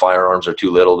anything about firearms. They're too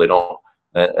little. They don't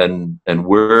and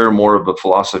we're more of a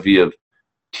philosophy of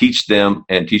teach them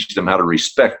how to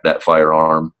respect that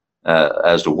firearm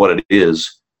as to what it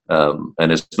is,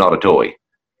 and it's not a toy.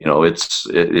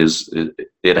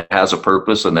 It has a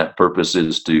purpose, and that purpose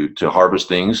is to harvest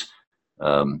things,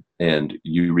 and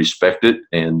you respect it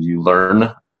and you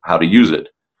learn how to use it,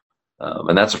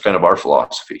 and that's kind of our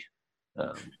philosophy.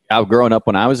 Growing up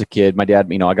when I was a kid, my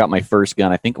dad, I got my first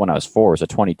gun, I think when I was 4, it was a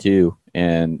 22,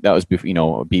 and that was before,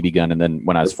 a BB gun. And then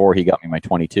when I was 4, he got me my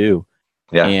 22.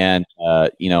 Yeah. And,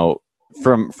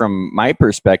 from my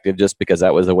perspective, just because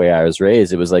that was the way I was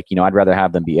raised, it was like, I'd rather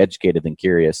have them be educated than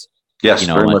curious. Yes,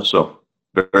 very much so.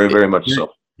 Very, very much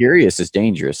so. Curious is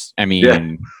dangerous. I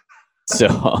mean,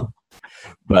 so,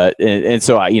 but, and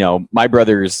so, my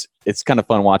brothers, it's kind of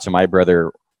fun watching my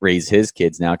brother raise his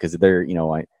kids now, because they're,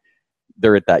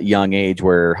 they're at that young age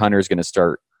where Hunter's going to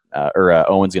start,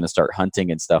 Owen's going to start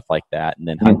hunting and stuff like that. And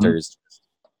then Hunter's,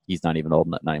 he's not even old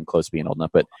enough, not even close to being old enough.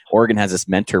 But Oregon has this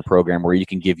mentor program where you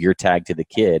can give your tag to the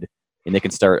kid, and they can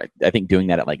start, I think, doing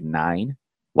that at like 9.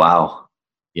 Wow.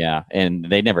 Yeah, and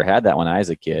they never had that when I was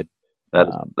a kid.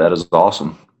 That is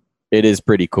awesome. It is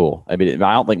pretty cool. I mean,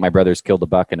 I don't think my brother's killed a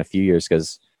buck in a few years,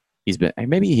 because he's been,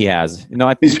 maybe he has.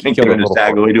 I think he's been giving his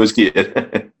tag away to his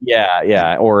kid.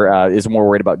 Yeah, or is more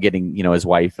worried about getting his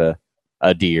wife a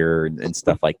deer and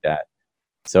stuff like that.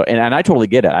 So, and I totally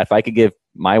get it. If I could give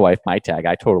my wife my tag,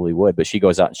 I totally would. But she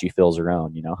goes out and she fills her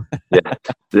own. Yeah,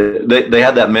 they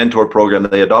had that mentor program.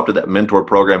 They adopted that mentor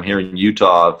program here in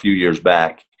Utah a few years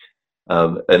back,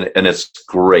 and it's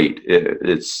great.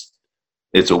 It's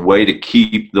a way to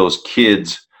keep those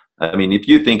kids. I mean, if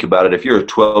you think about it, if you're a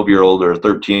 12-year-old or a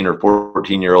 13 or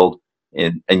 14-year-old,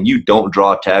 and you don't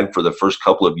draw a tag for the first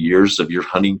couple of years of your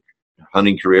hunting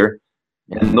career,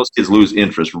 and those kids lose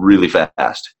interest really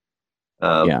fast.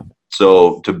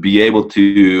 So to be able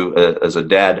to, as a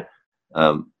dad,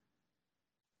 kind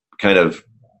of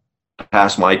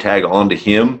pass my tag on to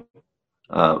him,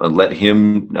 and let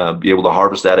him be able to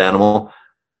harvest that animal,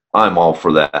 I'm all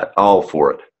for that. All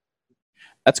for it.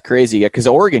 That's crazy, because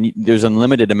Oregon, there's an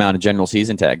unlimited amount of general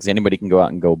season tags. Anybody can go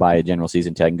out and go buy a general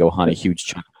season tag and go hunt a huge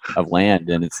chunk of land,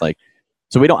 and it's like,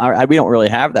 so we don't really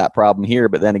have that problem here.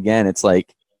 But then again, it's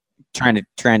like trying to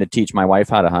teach my wife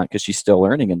how to hunt, because she's still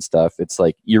learning and stuff. It's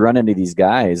like you run into these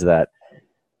guys that,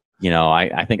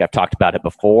 I think I've talked about it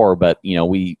before, but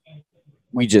we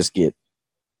just get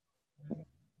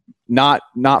not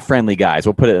friendly guys.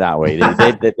 We'll put it that way.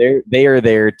 They are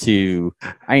there to,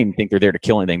 I don't even think they're there to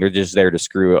kill anything. They're just there to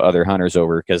screw other hunters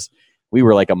over, because we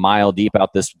were like a mile deep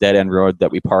out this dead end road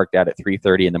that we parked at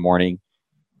 3:30 in the morning.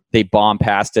 They bomb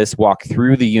past us, walk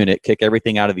through the unit, kick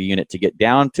everything out of the unit to get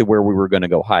down to where we were going to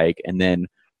go hike. And then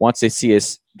once they see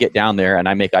us get down there and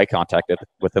I make eye contact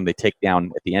with them, they take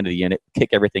down at the end of the unit,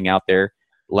 kick everything out there,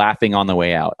 laughing on the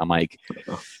way out. I'm like,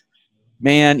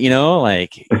 man, I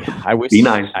wish. Be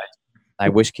nice. I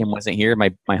wish Kim wasn't here.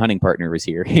 My hunting partner was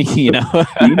here. Be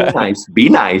nice. Be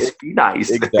nice.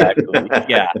 Exactly.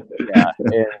 Yeah.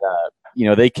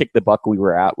 And they kicked the buck we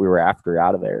were after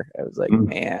out of there. I was like,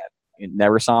 man,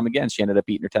 never saw him again. She ended up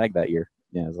eating her tag that year.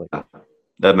 Yeah, I was like,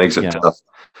 that makes it tough.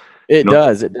 It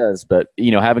does. But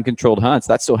having controlled hunts,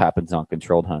 that still happens on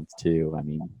controlled hunts too. I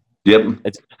mean, yep.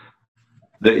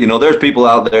 There's people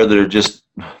out there that are just,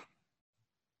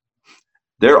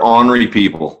 they're ornery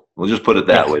people. We'll just put it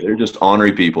that way. They're just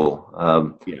ornery people.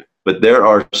 But there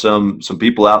are some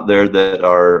people out there that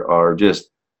are just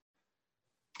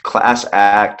class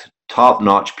act, top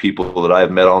notch people that I have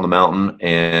met on the mountain,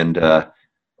 and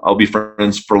I'll be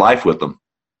friends for life with them.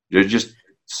 They're just,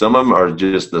 some of them are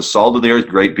just the salt of the earth,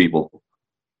 great people.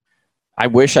 I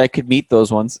wish I could meet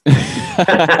those ones.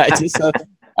 I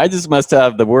just must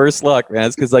have the worst luck, man.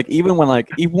 It's because even when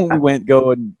we went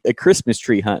going a Christmas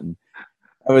tree hunting,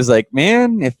 I was like,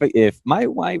 man, if my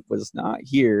wife was not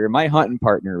here, my hunting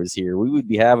partner was here, we would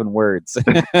be having words.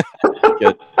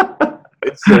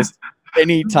 It's just,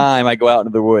 any time I go out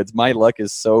into the woods, my luck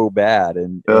is so bad.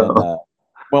 And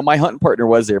well, my hunting partner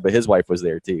was there, but his wife was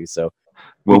there too. So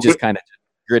we just kind of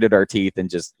gritted our teeth and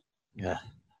just, yeah.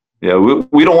 Yeah,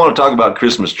 we don't want to talk about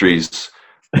Christmas trees.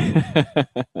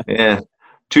 Yeah,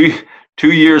 2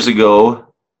 years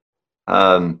ago,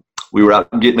 we were out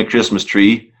getting a Christmas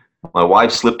tree. My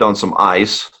wife slipped on some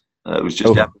ice. It was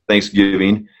just after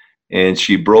Thanksgiving, and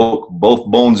she broke both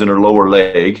bones in her lower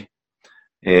leg.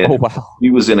 And she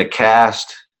was in a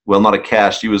cast. Well, not a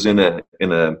cast. She was in a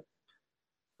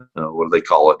what do they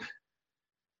call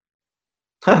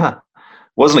it?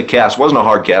 Wasn't a cast. Wasn't a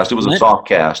hard cast. It was a soft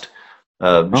cast. She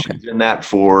was in that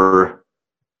for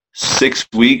 6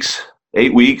 weeks,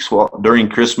 8 weeks, during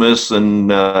Christmas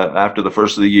and after the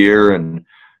first of the year, and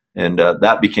and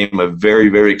that became a very,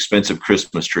 very expensive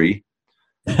Christmas tree.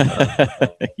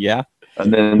 Yeah.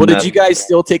 And then, well, did you guys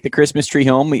still take the Christmas tree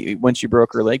home once you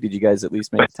broke her leg? Did you guys at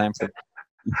least make time for?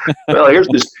 Well, here's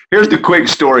the quick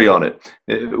story on it.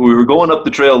 We were going up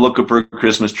the trail looking for a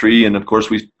Christmas tree, and of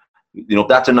course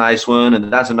that's a nice one,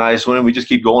 and that's a nice one, and we just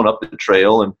keep going up the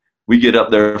trail, and we get up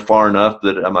there far enough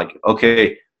that I'm like,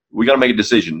 okay, we got to make a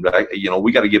decision. Right?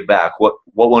 We got to get back. What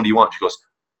one do you want? She goes,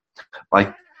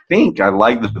 I think I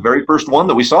like the very first one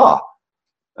that we saw.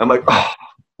 I'm like, oh,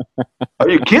 are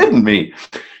you kidding me?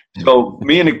 So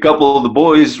me and a couple of the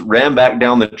boys ran back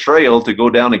down the trail to go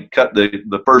down and cut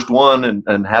the first one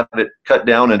and have it cut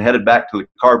down and headed back to the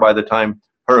car by the time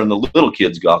her and the little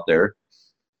kids got there.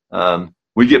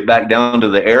 We get back down to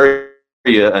the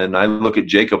area, and I look at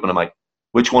Jacob, and I'm like,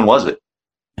 which one was it?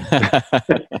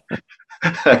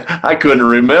 I couldn't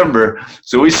remember.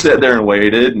 So we sat there and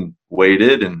waited and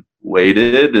waited and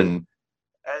waited, and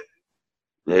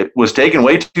it was taking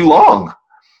way too long.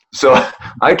 So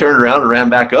I turned around and ran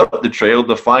back up the trail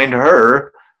to find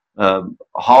her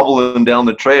hobbling down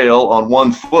the trail on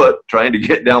one foot, trying to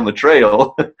get down the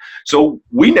trail. So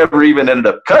we never even ended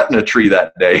up cutting a tree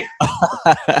that day.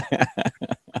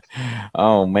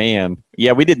 Oh man.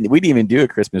 Yeah, we didn't even do a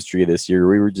Christmas tree this year.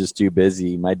 We were just too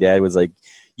busy. My dad was like,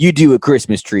 you do a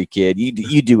Christmas tree, kid.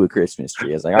 You do a Christmas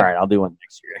tree. I was like, all right, I'll do one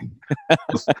next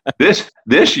year.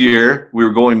 This year we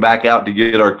were going back out to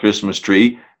get our Christmas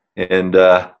tree, and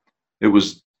it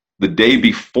was the day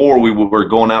before we were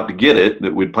going out to get it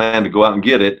that we'd planned to go out and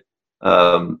get it.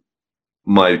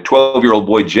 My 12-year-old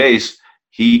boy, Jace,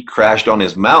 he crashed on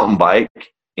his mountain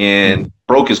bike and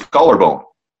broke his collarbone.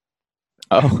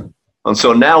 Oh. And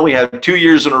so now we have 2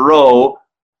 years in a row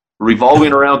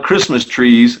revolving around Christmas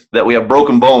trees that we have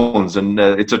broken bones, and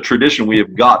it's a tradition we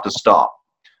have got to stop.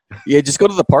 Yeah, just go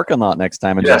to the parking lot next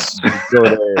time and just go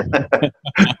there.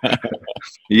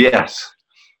 Yes.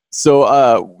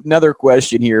 So another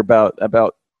question here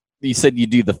about you said you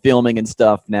do the filming and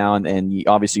stuff now, and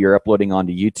obviously you're uploading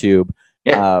onto YouTube.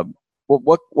 Yeah.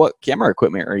 What camera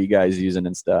equipment are you guys using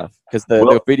and stuff? Because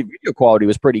the video quality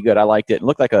was pretty good. I liked it. It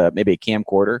looked like maybe a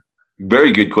camcorder.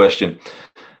 Very good question.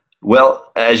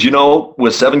 Well, as you know,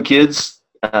 with 7 kids,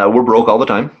 we're broke all the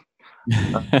time.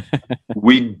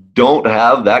 We don't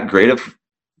have that great of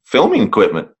filming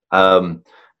equipment. And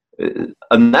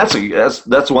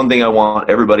that's one thing I want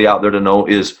everybody out there to know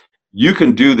is you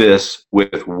can do this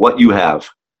with what you have.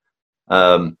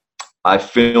 I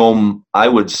film, I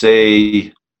would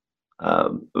say,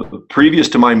 previous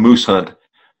to my moose hunt,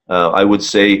 I would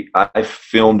say I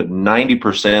filmed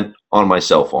 90% on my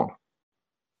cell phone.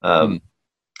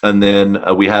 And then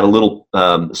we had a little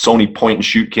Sony point and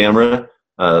shoot camera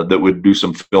that would do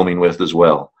some filming with as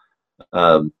well.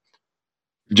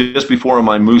 Just before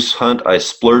my moose hunt, I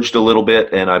splurged a little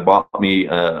bit and I bought me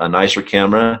a nicer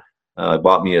camera. I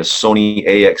bought me a Sony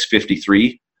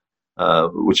AX53,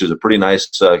 which is a pretty nice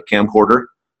camcorder.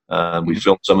 We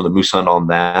filmed some of the moose hunt on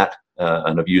that,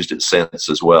 and I've used it since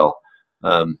as well.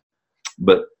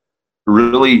 But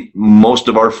really, most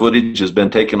of our footage has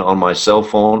been taken on my cell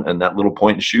phone and that little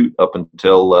point and shoot up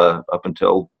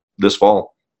until this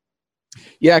fall.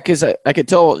 Yeah, because I could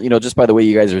tell, just by the way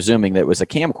you guys are zooming, that it was a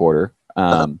camcorder.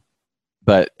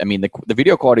 But I mean, the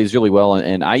video quality is really well,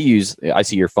 and I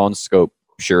see your phone scope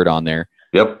shirt on there.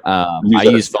 Yep. I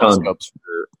use phone scopes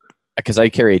because I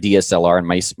carry a DSLR, and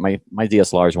my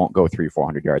DSLRs won't go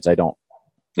 300-400 yards. I don't.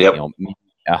 Yep.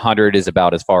 100 is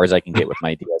about as far as I can get with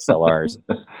my DSLRs,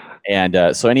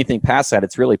 and so anything past that,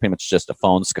 it's really pretty much just a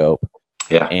phone scope.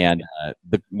 Yeah. And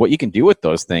what you can do with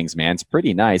those things, man, it's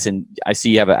pretty nice. And I see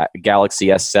you have a Galaxy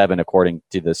S7 according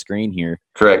to the screen here.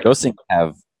 Correct. Those things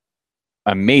have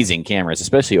amazing cameras,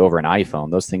 especially over an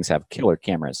iPhone. Those things have killer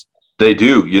cameras. They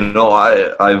do.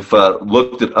 I've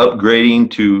looked at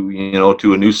upgrading to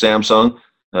a new Samsung,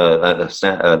 an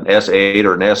S8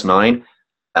 or an S9,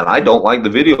 and I don't like the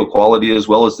video quality as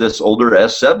well as this older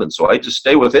S7, so I just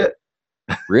stay with it.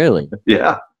 Really?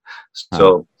 Yeah.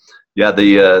 So, yeah,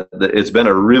 it's been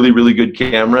a really, really good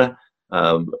camera.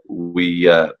 We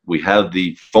have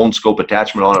the phone scope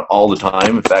attachment on it all the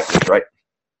time. In fact, it's right.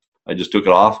 I just took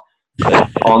it off.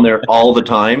 It's on there all the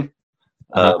time.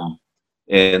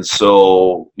 And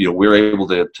so, we're able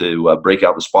to break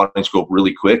out the spotting scope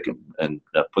really quick and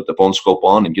put the phone scope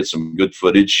on and get some good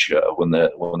footage when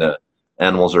the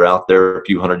animals are out there a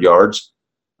few hundred yards.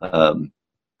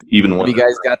 Even when have you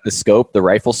guys got the scope, the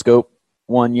rifle scope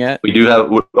one yet? We do have.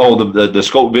 The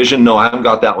Scope Vision. No, I haven't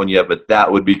got that one yet, but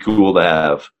that would be cool to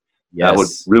have. Yes. That would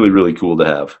really, really cool to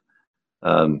have.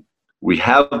 We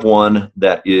have one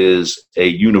that is a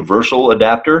universal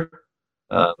adapter.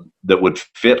 that would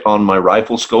fit on my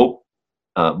rifle scope,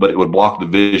 but it would block the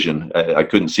vision. I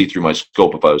couldn't see through my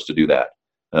scope if I was to do that.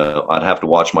 I'd have to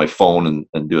watch my phone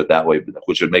and do it that way,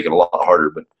 which would make it a lot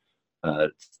harder.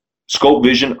 But scope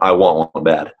vision, I want one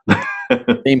bad.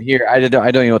 Same here. I don't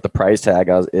even know what the price tag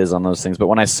is on those things, but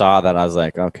when I saw that, I was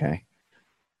like, okay,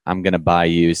 I'm gonna buy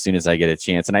you as soon as I get a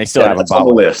chance. And I still haven't bought on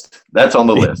the list. That's on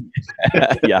the list.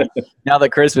 Yeah. Now that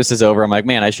Christmas is over, I'm like,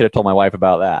 man, I should have told my wife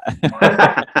about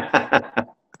that.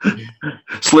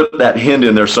 Slip that hint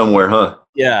in there somewhere, huh?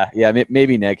 Yeah,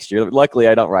 maybe next year. Luckily,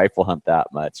 I don't rifle hunt that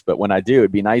much, but when I do,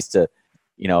 it'd be nice to,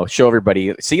 show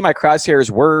everybody. See, my crosshairs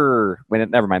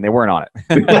never mind, they weren't on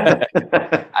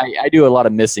it. I do a lot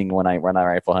of missing when I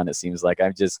rifle hunt. It seems like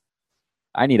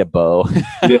I need a bow.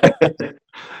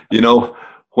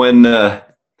 When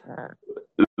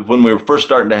we were first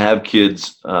starting to have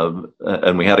kids,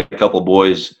 and we had a couple of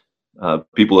boys,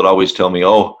 people would always tell me,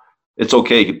 "Oh, it's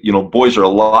okay. Boys are a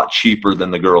lot cheaper than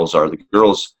the girls are. The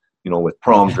girls, with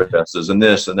prom dresses and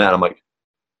this and that." I'm like,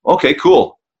 okay,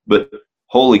 cool. But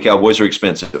holy cow, boys are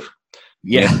expensive.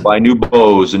 Yeah. You have to buy new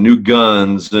bows and new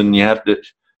guns, and you have to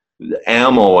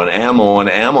ammo.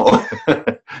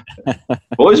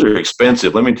 Boys are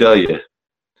expensive, let me tell you.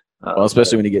 Well,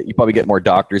 especially when you probably get more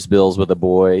doctor's bills with a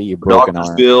boy. You broken doctor's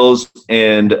arm. bills,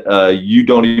 and you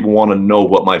don't even want to know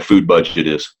what my food budget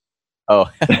is. Oh,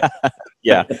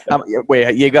 yeah.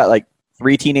 Wait, you got like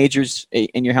 3 teenagers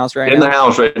in your house right now? In the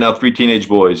house right now, 3 teenage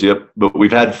boys. Yep, but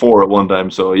we've had 4 at one time.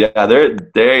 So yeah,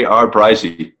 they are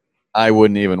pricey. I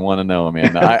wouldn't even want to know,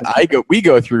 man. We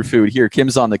go through food here.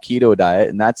 Kim's on the keto diet,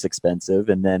 and that's expensive.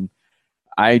 And then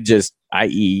I just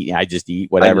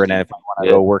eat whatever. And then if I want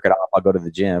to go work it off, I'll go to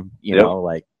the gym. I don't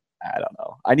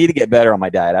know. I need to get better on my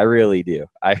diet. I really do.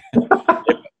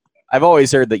 I've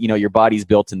always heard that, your body's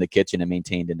built in the kitchen and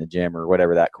maintained in the gym, or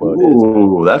whatever that quote is.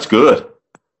 Ooh, that's good.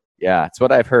 Yeah, it's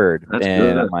what I've heard. That's and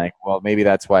good. I'm like, well, maybe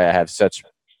that's why I have such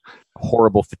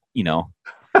horrible,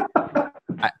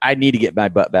 I need to get my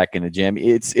butt back in the gym.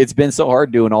 It's been so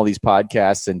hard doing all these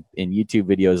podcasts and YouTube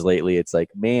videos lately. It's like,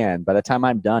 man, by the time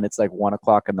I'm done, it's like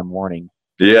 1:00 in the morning.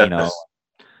 Yeah.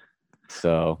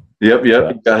 So. Yep.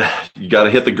 You gotta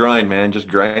hit the grind, man. Just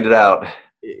grind it out.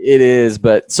 It is,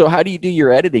 but so how do you do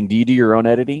your editing? Do you do your own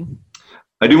editing?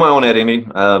 I do my own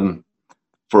editing.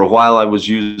 For a while, I was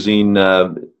using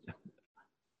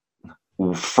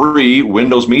free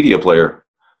Windows Media Player,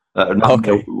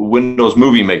 Windows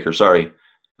Movie Maker. Sorry,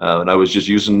 and I was just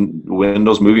using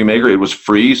Windows Movie Maker. It was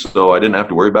free, so I didn't have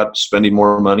to worry about spending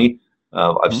more money.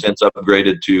 I've since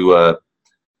upgraded to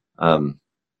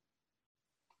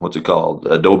what's it called?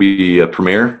 Adobe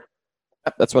Premiere.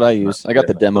 That's what I use. I got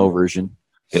the demo version.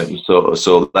 Yeah,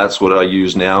 so that's what I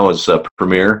use now is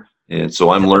Premiere, and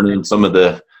so I'm learning some of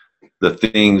the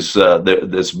things.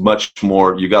 There's much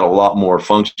more. You got a lot more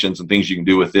functions and things you can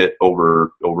do with it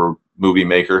over Movie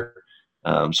Maker.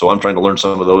 So I'm trying to learn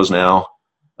some of those now.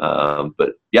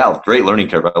 But yeah, great learning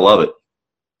curve. I love it.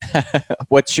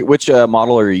 Which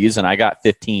model are you using? I got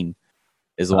 15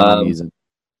 is the one I'm using.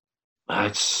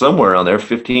 It's somewhere on there,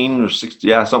 15 or 16,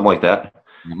 yeah, something like that.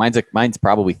 Mine's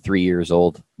probably 3 years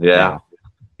old. Yeah.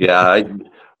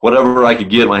 Whatever I could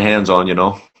get my hands on,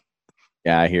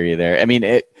 Yeah, I hear you there. I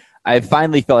mean, I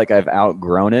finally feel like I've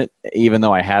outgrown it, even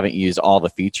though I haven't used all the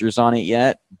features on it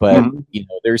yet. But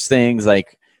there's things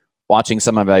like watching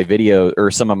some of my video or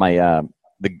some of my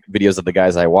the videos of the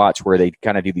guys I watch where they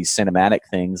kind of do these cinematic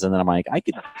things, and then I'm like,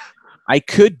 I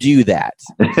could do that,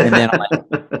 and then I'm like,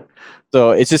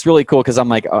 so it's just really cool because I'm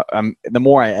like, the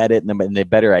more I edit and the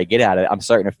better I get at it, I'm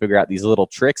starting to figure out these little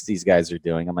tricks these guys are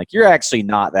doing. I'm like, you're actually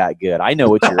not that good. I know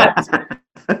what you're up to.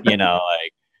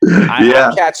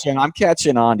 I'm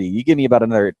catching on to you. You give me about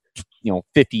another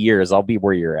 50 years, I'll be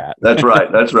where you're at. That's right.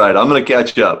 I'm going to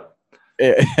catch up.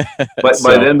 But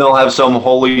by then they'll have some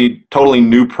totally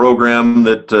new program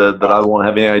that I won't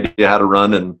have any idea how to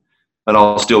run, and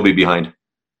I'll still be behind.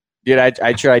 Dude,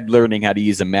 I tried learning how to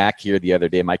use a Mac here the other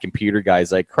day. My computer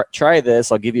guy's like, try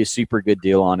this. I'll give you a super good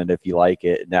deal on it if you like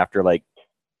it. And after like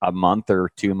a month or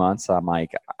 2 months, I'm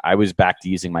like, I was back to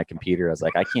using my computer. I was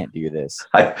like, I can't do this.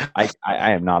 I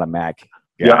am not a Mac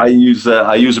guy. Yeah, I use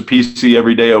a PC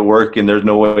every day at work, and there's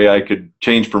no way I could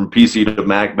change from PC to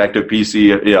Mac back to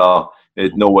PC.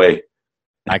 No way.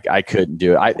 I couldn't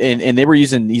do it. And they were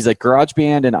using, he's like,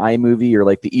 GarageBand and iMovie are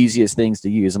like the easiest things to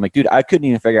use. I'm like, dude, I couldn't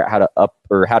even figure out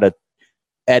how to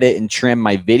edit and trim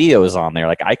my videos on there.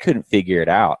 Like, I couldn't figure it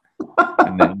out.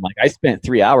 And then like I spent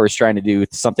 3 hours trying to do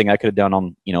something I could have done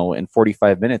on, in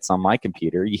 45 minutes on my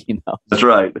computer. That's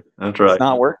right. It's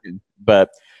not working.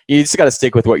 But you just got to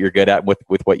stick with what you're good at, with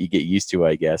what you get used to,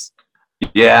 I guess.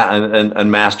 Yeah,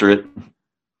 and master it.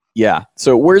 Yeah.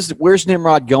 So where's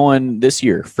Nimrod going this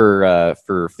year for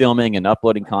filming and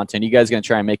uploading content? You guys gonna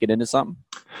try and make it into something?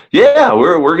 Yeah,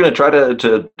 we're gonna try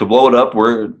to blow it up.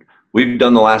 We've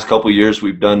done the last couple of years.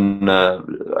 We've done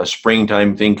a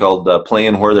springtime thing called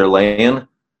Playing Where They're Laying.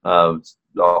 It's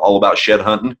all about shed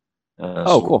hunting.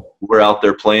 So cool. We're out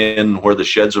there playing where the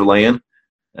sheds are laying,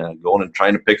 going and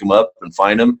trying to pick them up and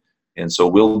find them. And so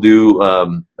we'll do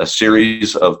a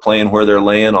series of Playing Where They're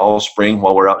Laying all spring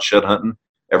while we're out shed hunting.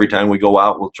 Every time we go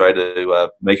out, we'll try to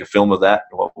make a film of that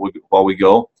while we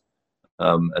go,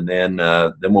 and then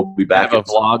we'll be back. Kind of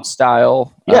a vlog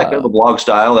style. Yeah, kind of a vlog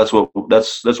style. That's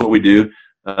what we do.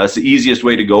 It's the easiest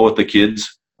way to go with the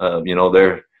kids.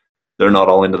 They're not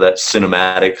all into that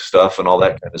cinematic stuff and all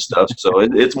that kind of stuff. So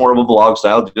it's more of a vlog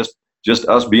style, just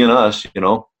us being us,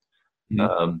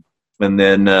 Mm-hmm.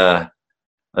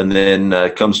 And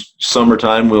then comes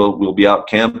summertime, we'll be out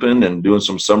camping and doing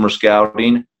some summer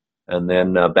scouting. And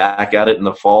then back at it in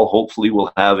the fall. Hopefully,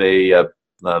 we'll have a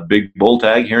big bull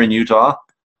tag here in Utah.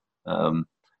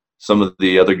 Some of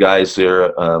the other guys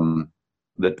there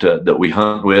that we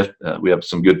hunt with, we have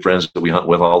some good friends that we hunt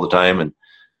with all the time,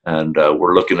 and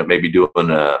we're looking at maybe doing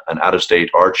an out-of-state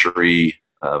archery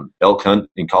elk hunt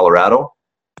in Colorado.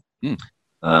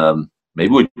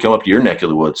 Maybe we'd come up to your neck of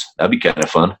the woods. That'd be kind of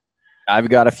fun. I've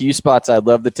got a few spots I'd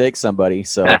love to take somebody,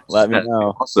 so let me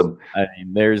know. Awesome. I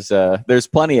mean, there's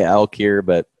plenty of elk here,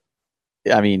 but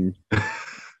I mean,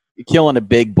 killing a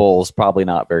big bull is probably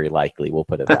not very likely. We'll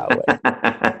put it that way.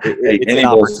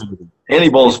 Any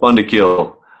bull's fun to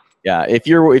kill. Yeah, if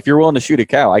you're willing to shoot a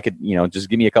cow, I could just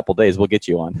give me a couple days. We'll get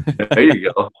you on. There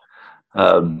you go.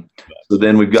 So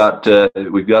then we've got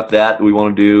that we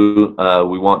want to do.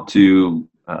 We want to.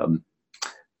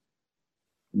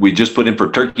 We just put in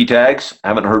for turkey tags.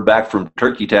 Haven't heard back from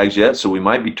turkey tags yet, so we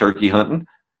might be turkey hunting,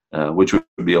 which would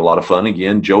be a lot of fun.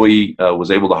 Again, Joey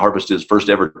was able to harvest his first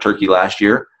ever turkey last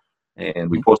year, and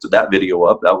we posted that video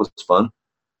up. That was fun.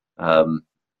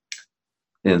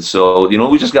 And so,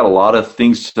 we just got a lot of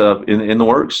things in the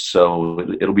works, so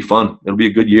it'll be fun. It'll be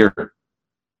a good year.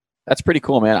 That's pretty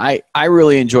cool, man. I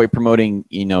really enjoy promoting,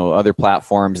 other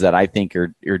platforms that I think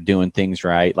are doing things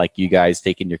right, like you guys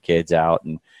taking your kids out.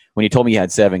 And when you told me you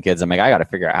had 7 kids, I'm like, I got to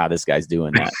figure out how this guy's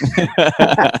doing that.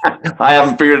 I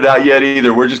haven't figured it out yet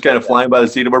either. We're just kind of flying by the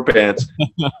seat of our pants.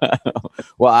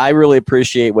 Well, I really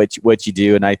appreciate what you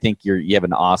do, and I think you have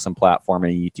an awesome platform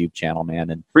and a YouTube channel, man.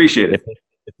 And appreciate it.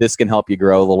 If this can help you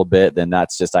grow a little bit, then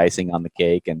that's just icing on the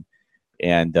cake. And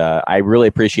I really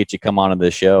appreciate you come on to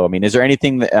the show. I mean, is there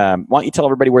anything that why don't you tell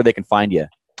everybody where they can find you?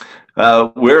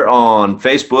 We're on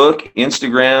Facebook,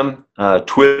 Instagram,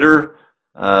 Twitter,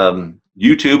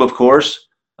 YouTube, of course.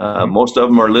 Most of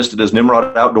them are listed as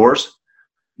Nimrod Outdoors.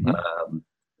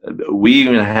 We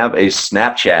even have a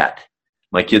Snapchat.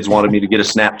 My kids wanted me to get a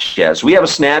Snapchat. So we have a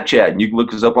Snapchat, and you can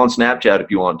look us up on Snapchat if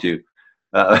you want to.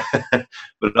 But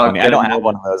I don't have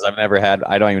one of those. I've never had.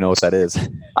 I don't even know what that is.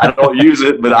 I don't use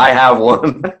it, but I have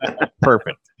one.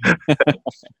 Perfect.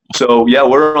 So yeah,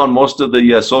 we're on most of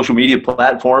the social media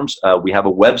platforms. We have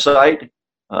a website.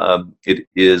 It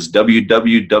is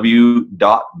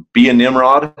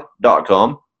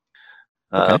www.beanimrod.com.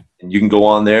 And you can go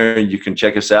on there and you can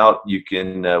check us out. You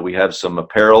can. We have some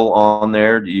apparel on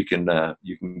there. You can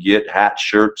get hats,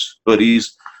 shirts,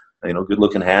 hoodies. Good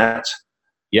looking hats.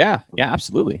 Yeah,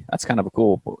 absolutely. That's kind of a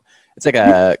cool. It's like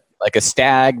a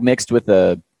stag mixed with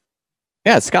a.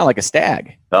 Yeah, it's kind of like a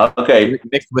stag. Okay.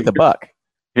 Mixed with a buck.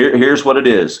 Here's what it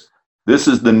is. This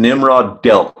is the Nimrod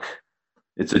Delk.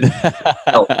 It's a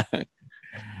Delk.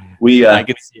 I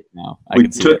can see it now. We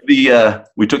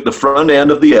took the front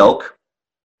end of the elk,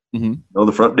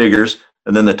 the front diggers,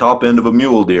 and then the top end of a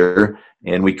mule deer,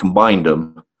 and we combined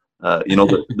them.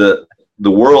 The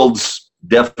world's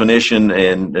definition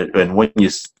and when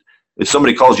if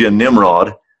somebody calls you a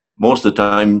Nimrod, most of the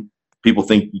time people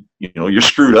think you're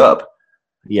screwed up.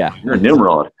 Yeah, you're a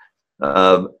Nimrod.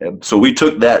 So we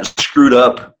took that screwed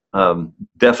up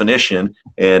definition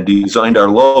and designed our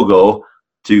logo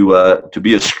to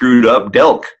be a screwed up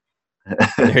Delk.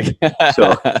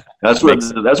 So that's where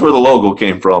the logo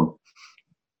came from.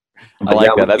 I like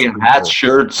that. That's hats,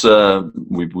 shirts.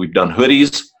 We've done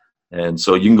hoodies. And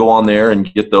so you can go on there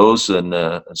and get those and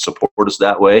support us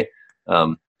that way.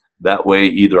 That way,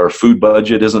 either our food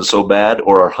budget isn't so bad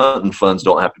or our hunting funds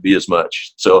don't have to be as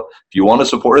much. So if you want to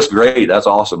support us, great. That's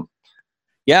awesome.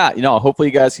 Yeah, hopefully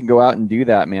you guys can go out and do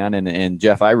that, man. And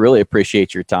Jeff, I really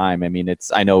appreciate your time. I mean,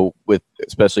 I know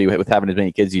especially with having as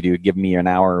many kids you do, giving me an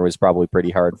hour was probably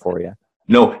pretty hard for you.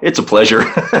 No, it's a pleasure.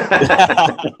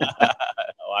 Oh,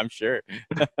 I'm sure.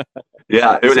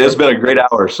 Yeah, it's been a great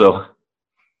hour. So.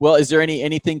 Well, is there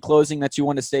anything closing that you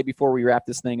want to say before we wrap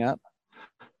this thing up?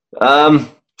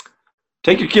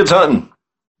 Take your kids hunting.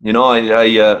 You know,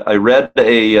 I read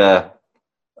a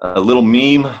little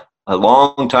meme a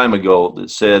long time ago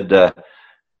that said,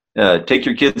 take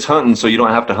your kids hunting so you don't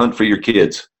have to hunt for your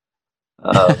kids.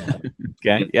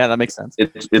 Okay. Yeah, that makes sense.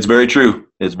 It's very true.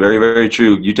 It's very, very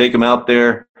true. You take them out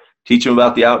there, teach them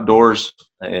about the outdoors,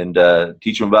 and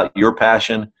teach them about your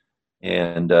passion,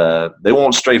 and they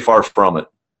won't stray far from it.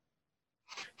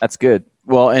 That's good.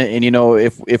 Well, and you know,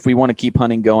 if we want to keep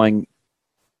hunting going,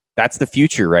 that's the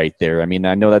future right there. I mean,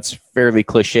 I know that's fairly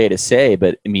cliche to say,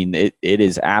 but I mean, it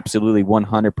is absolutely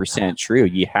 100% true.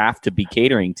 You have to be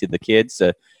catering to the kids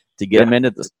to get them into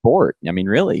the sport. I mean,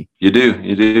 really. You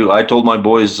do. I told my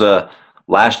boys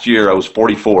last year, I was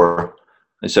 44.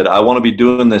 I said, I want to be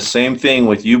doing the same thing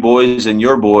with you boys and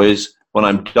your boys when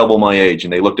I'm double my age.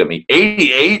 And they looked at me,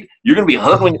 88? You're going to be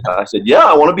hunting? I said, yeah,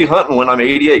 I want to be hunting when I'm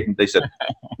 88. And they said,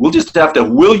 we'll just have to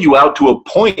will you out to a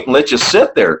point and let you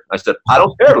sit there. I said, I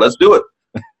don't care. Let's do it.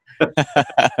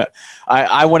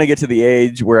 I want to get to the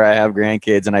age where I have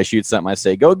grandkids and I shoot something. I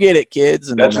say, go get it, kids.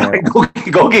 And that's right. Go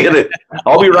get it.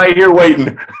 I'll be right here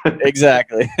waiting.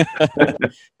 Exactly.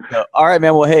 So, all right,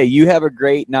 man. Well, hey, you have a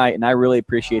great night, and I really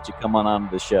appreciate you coming on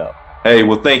the show. Hey,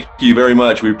 well, thank you very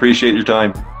much. We appreciate your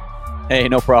time. Hey,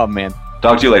 no problem, man.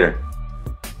 Talk to you later.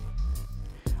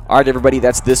 All right, everybody,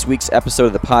 that's this week's episode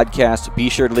of the podcast. Be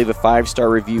sure to leave a 5-star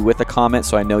review with a comment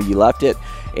so I know you left it.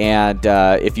 And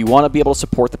if you want to be able to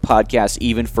support the podcast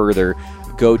even further,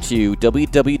 go to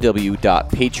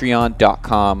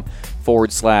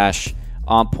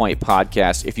www.patreon.com/OnPoint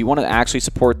Podcast. If you want to actually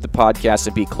support the podcast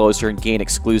and be closer and gain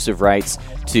exclusive rights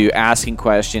to asking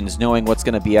questions, knowing what's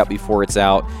going to be out before it's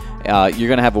out, you're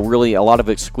going to have a lot of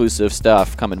exclusive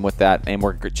stuff coming with that, and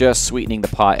we're just sweetening the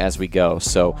pot as we go.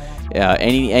 So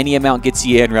any amount gets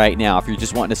you in right now. If you're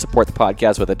just wanting to support the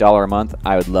podcast with $1 a month,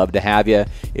 I would love to have you.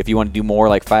 If you want to do more,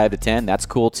 like 5 to 10, that's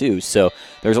cool too. So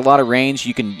there's a lot of range.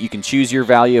 You can choose your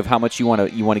value of how much you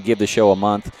want to give the show a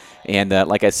month. And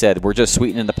like I said, we're just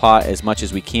sweetening the pot as much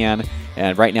as we can.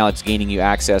 And right now it's gaining you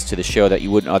access to the show that you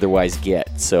wouldn't otherwise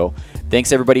get. So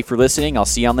thanks everybody for listening. I'll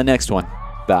see you on the next one.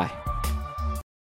 Bye.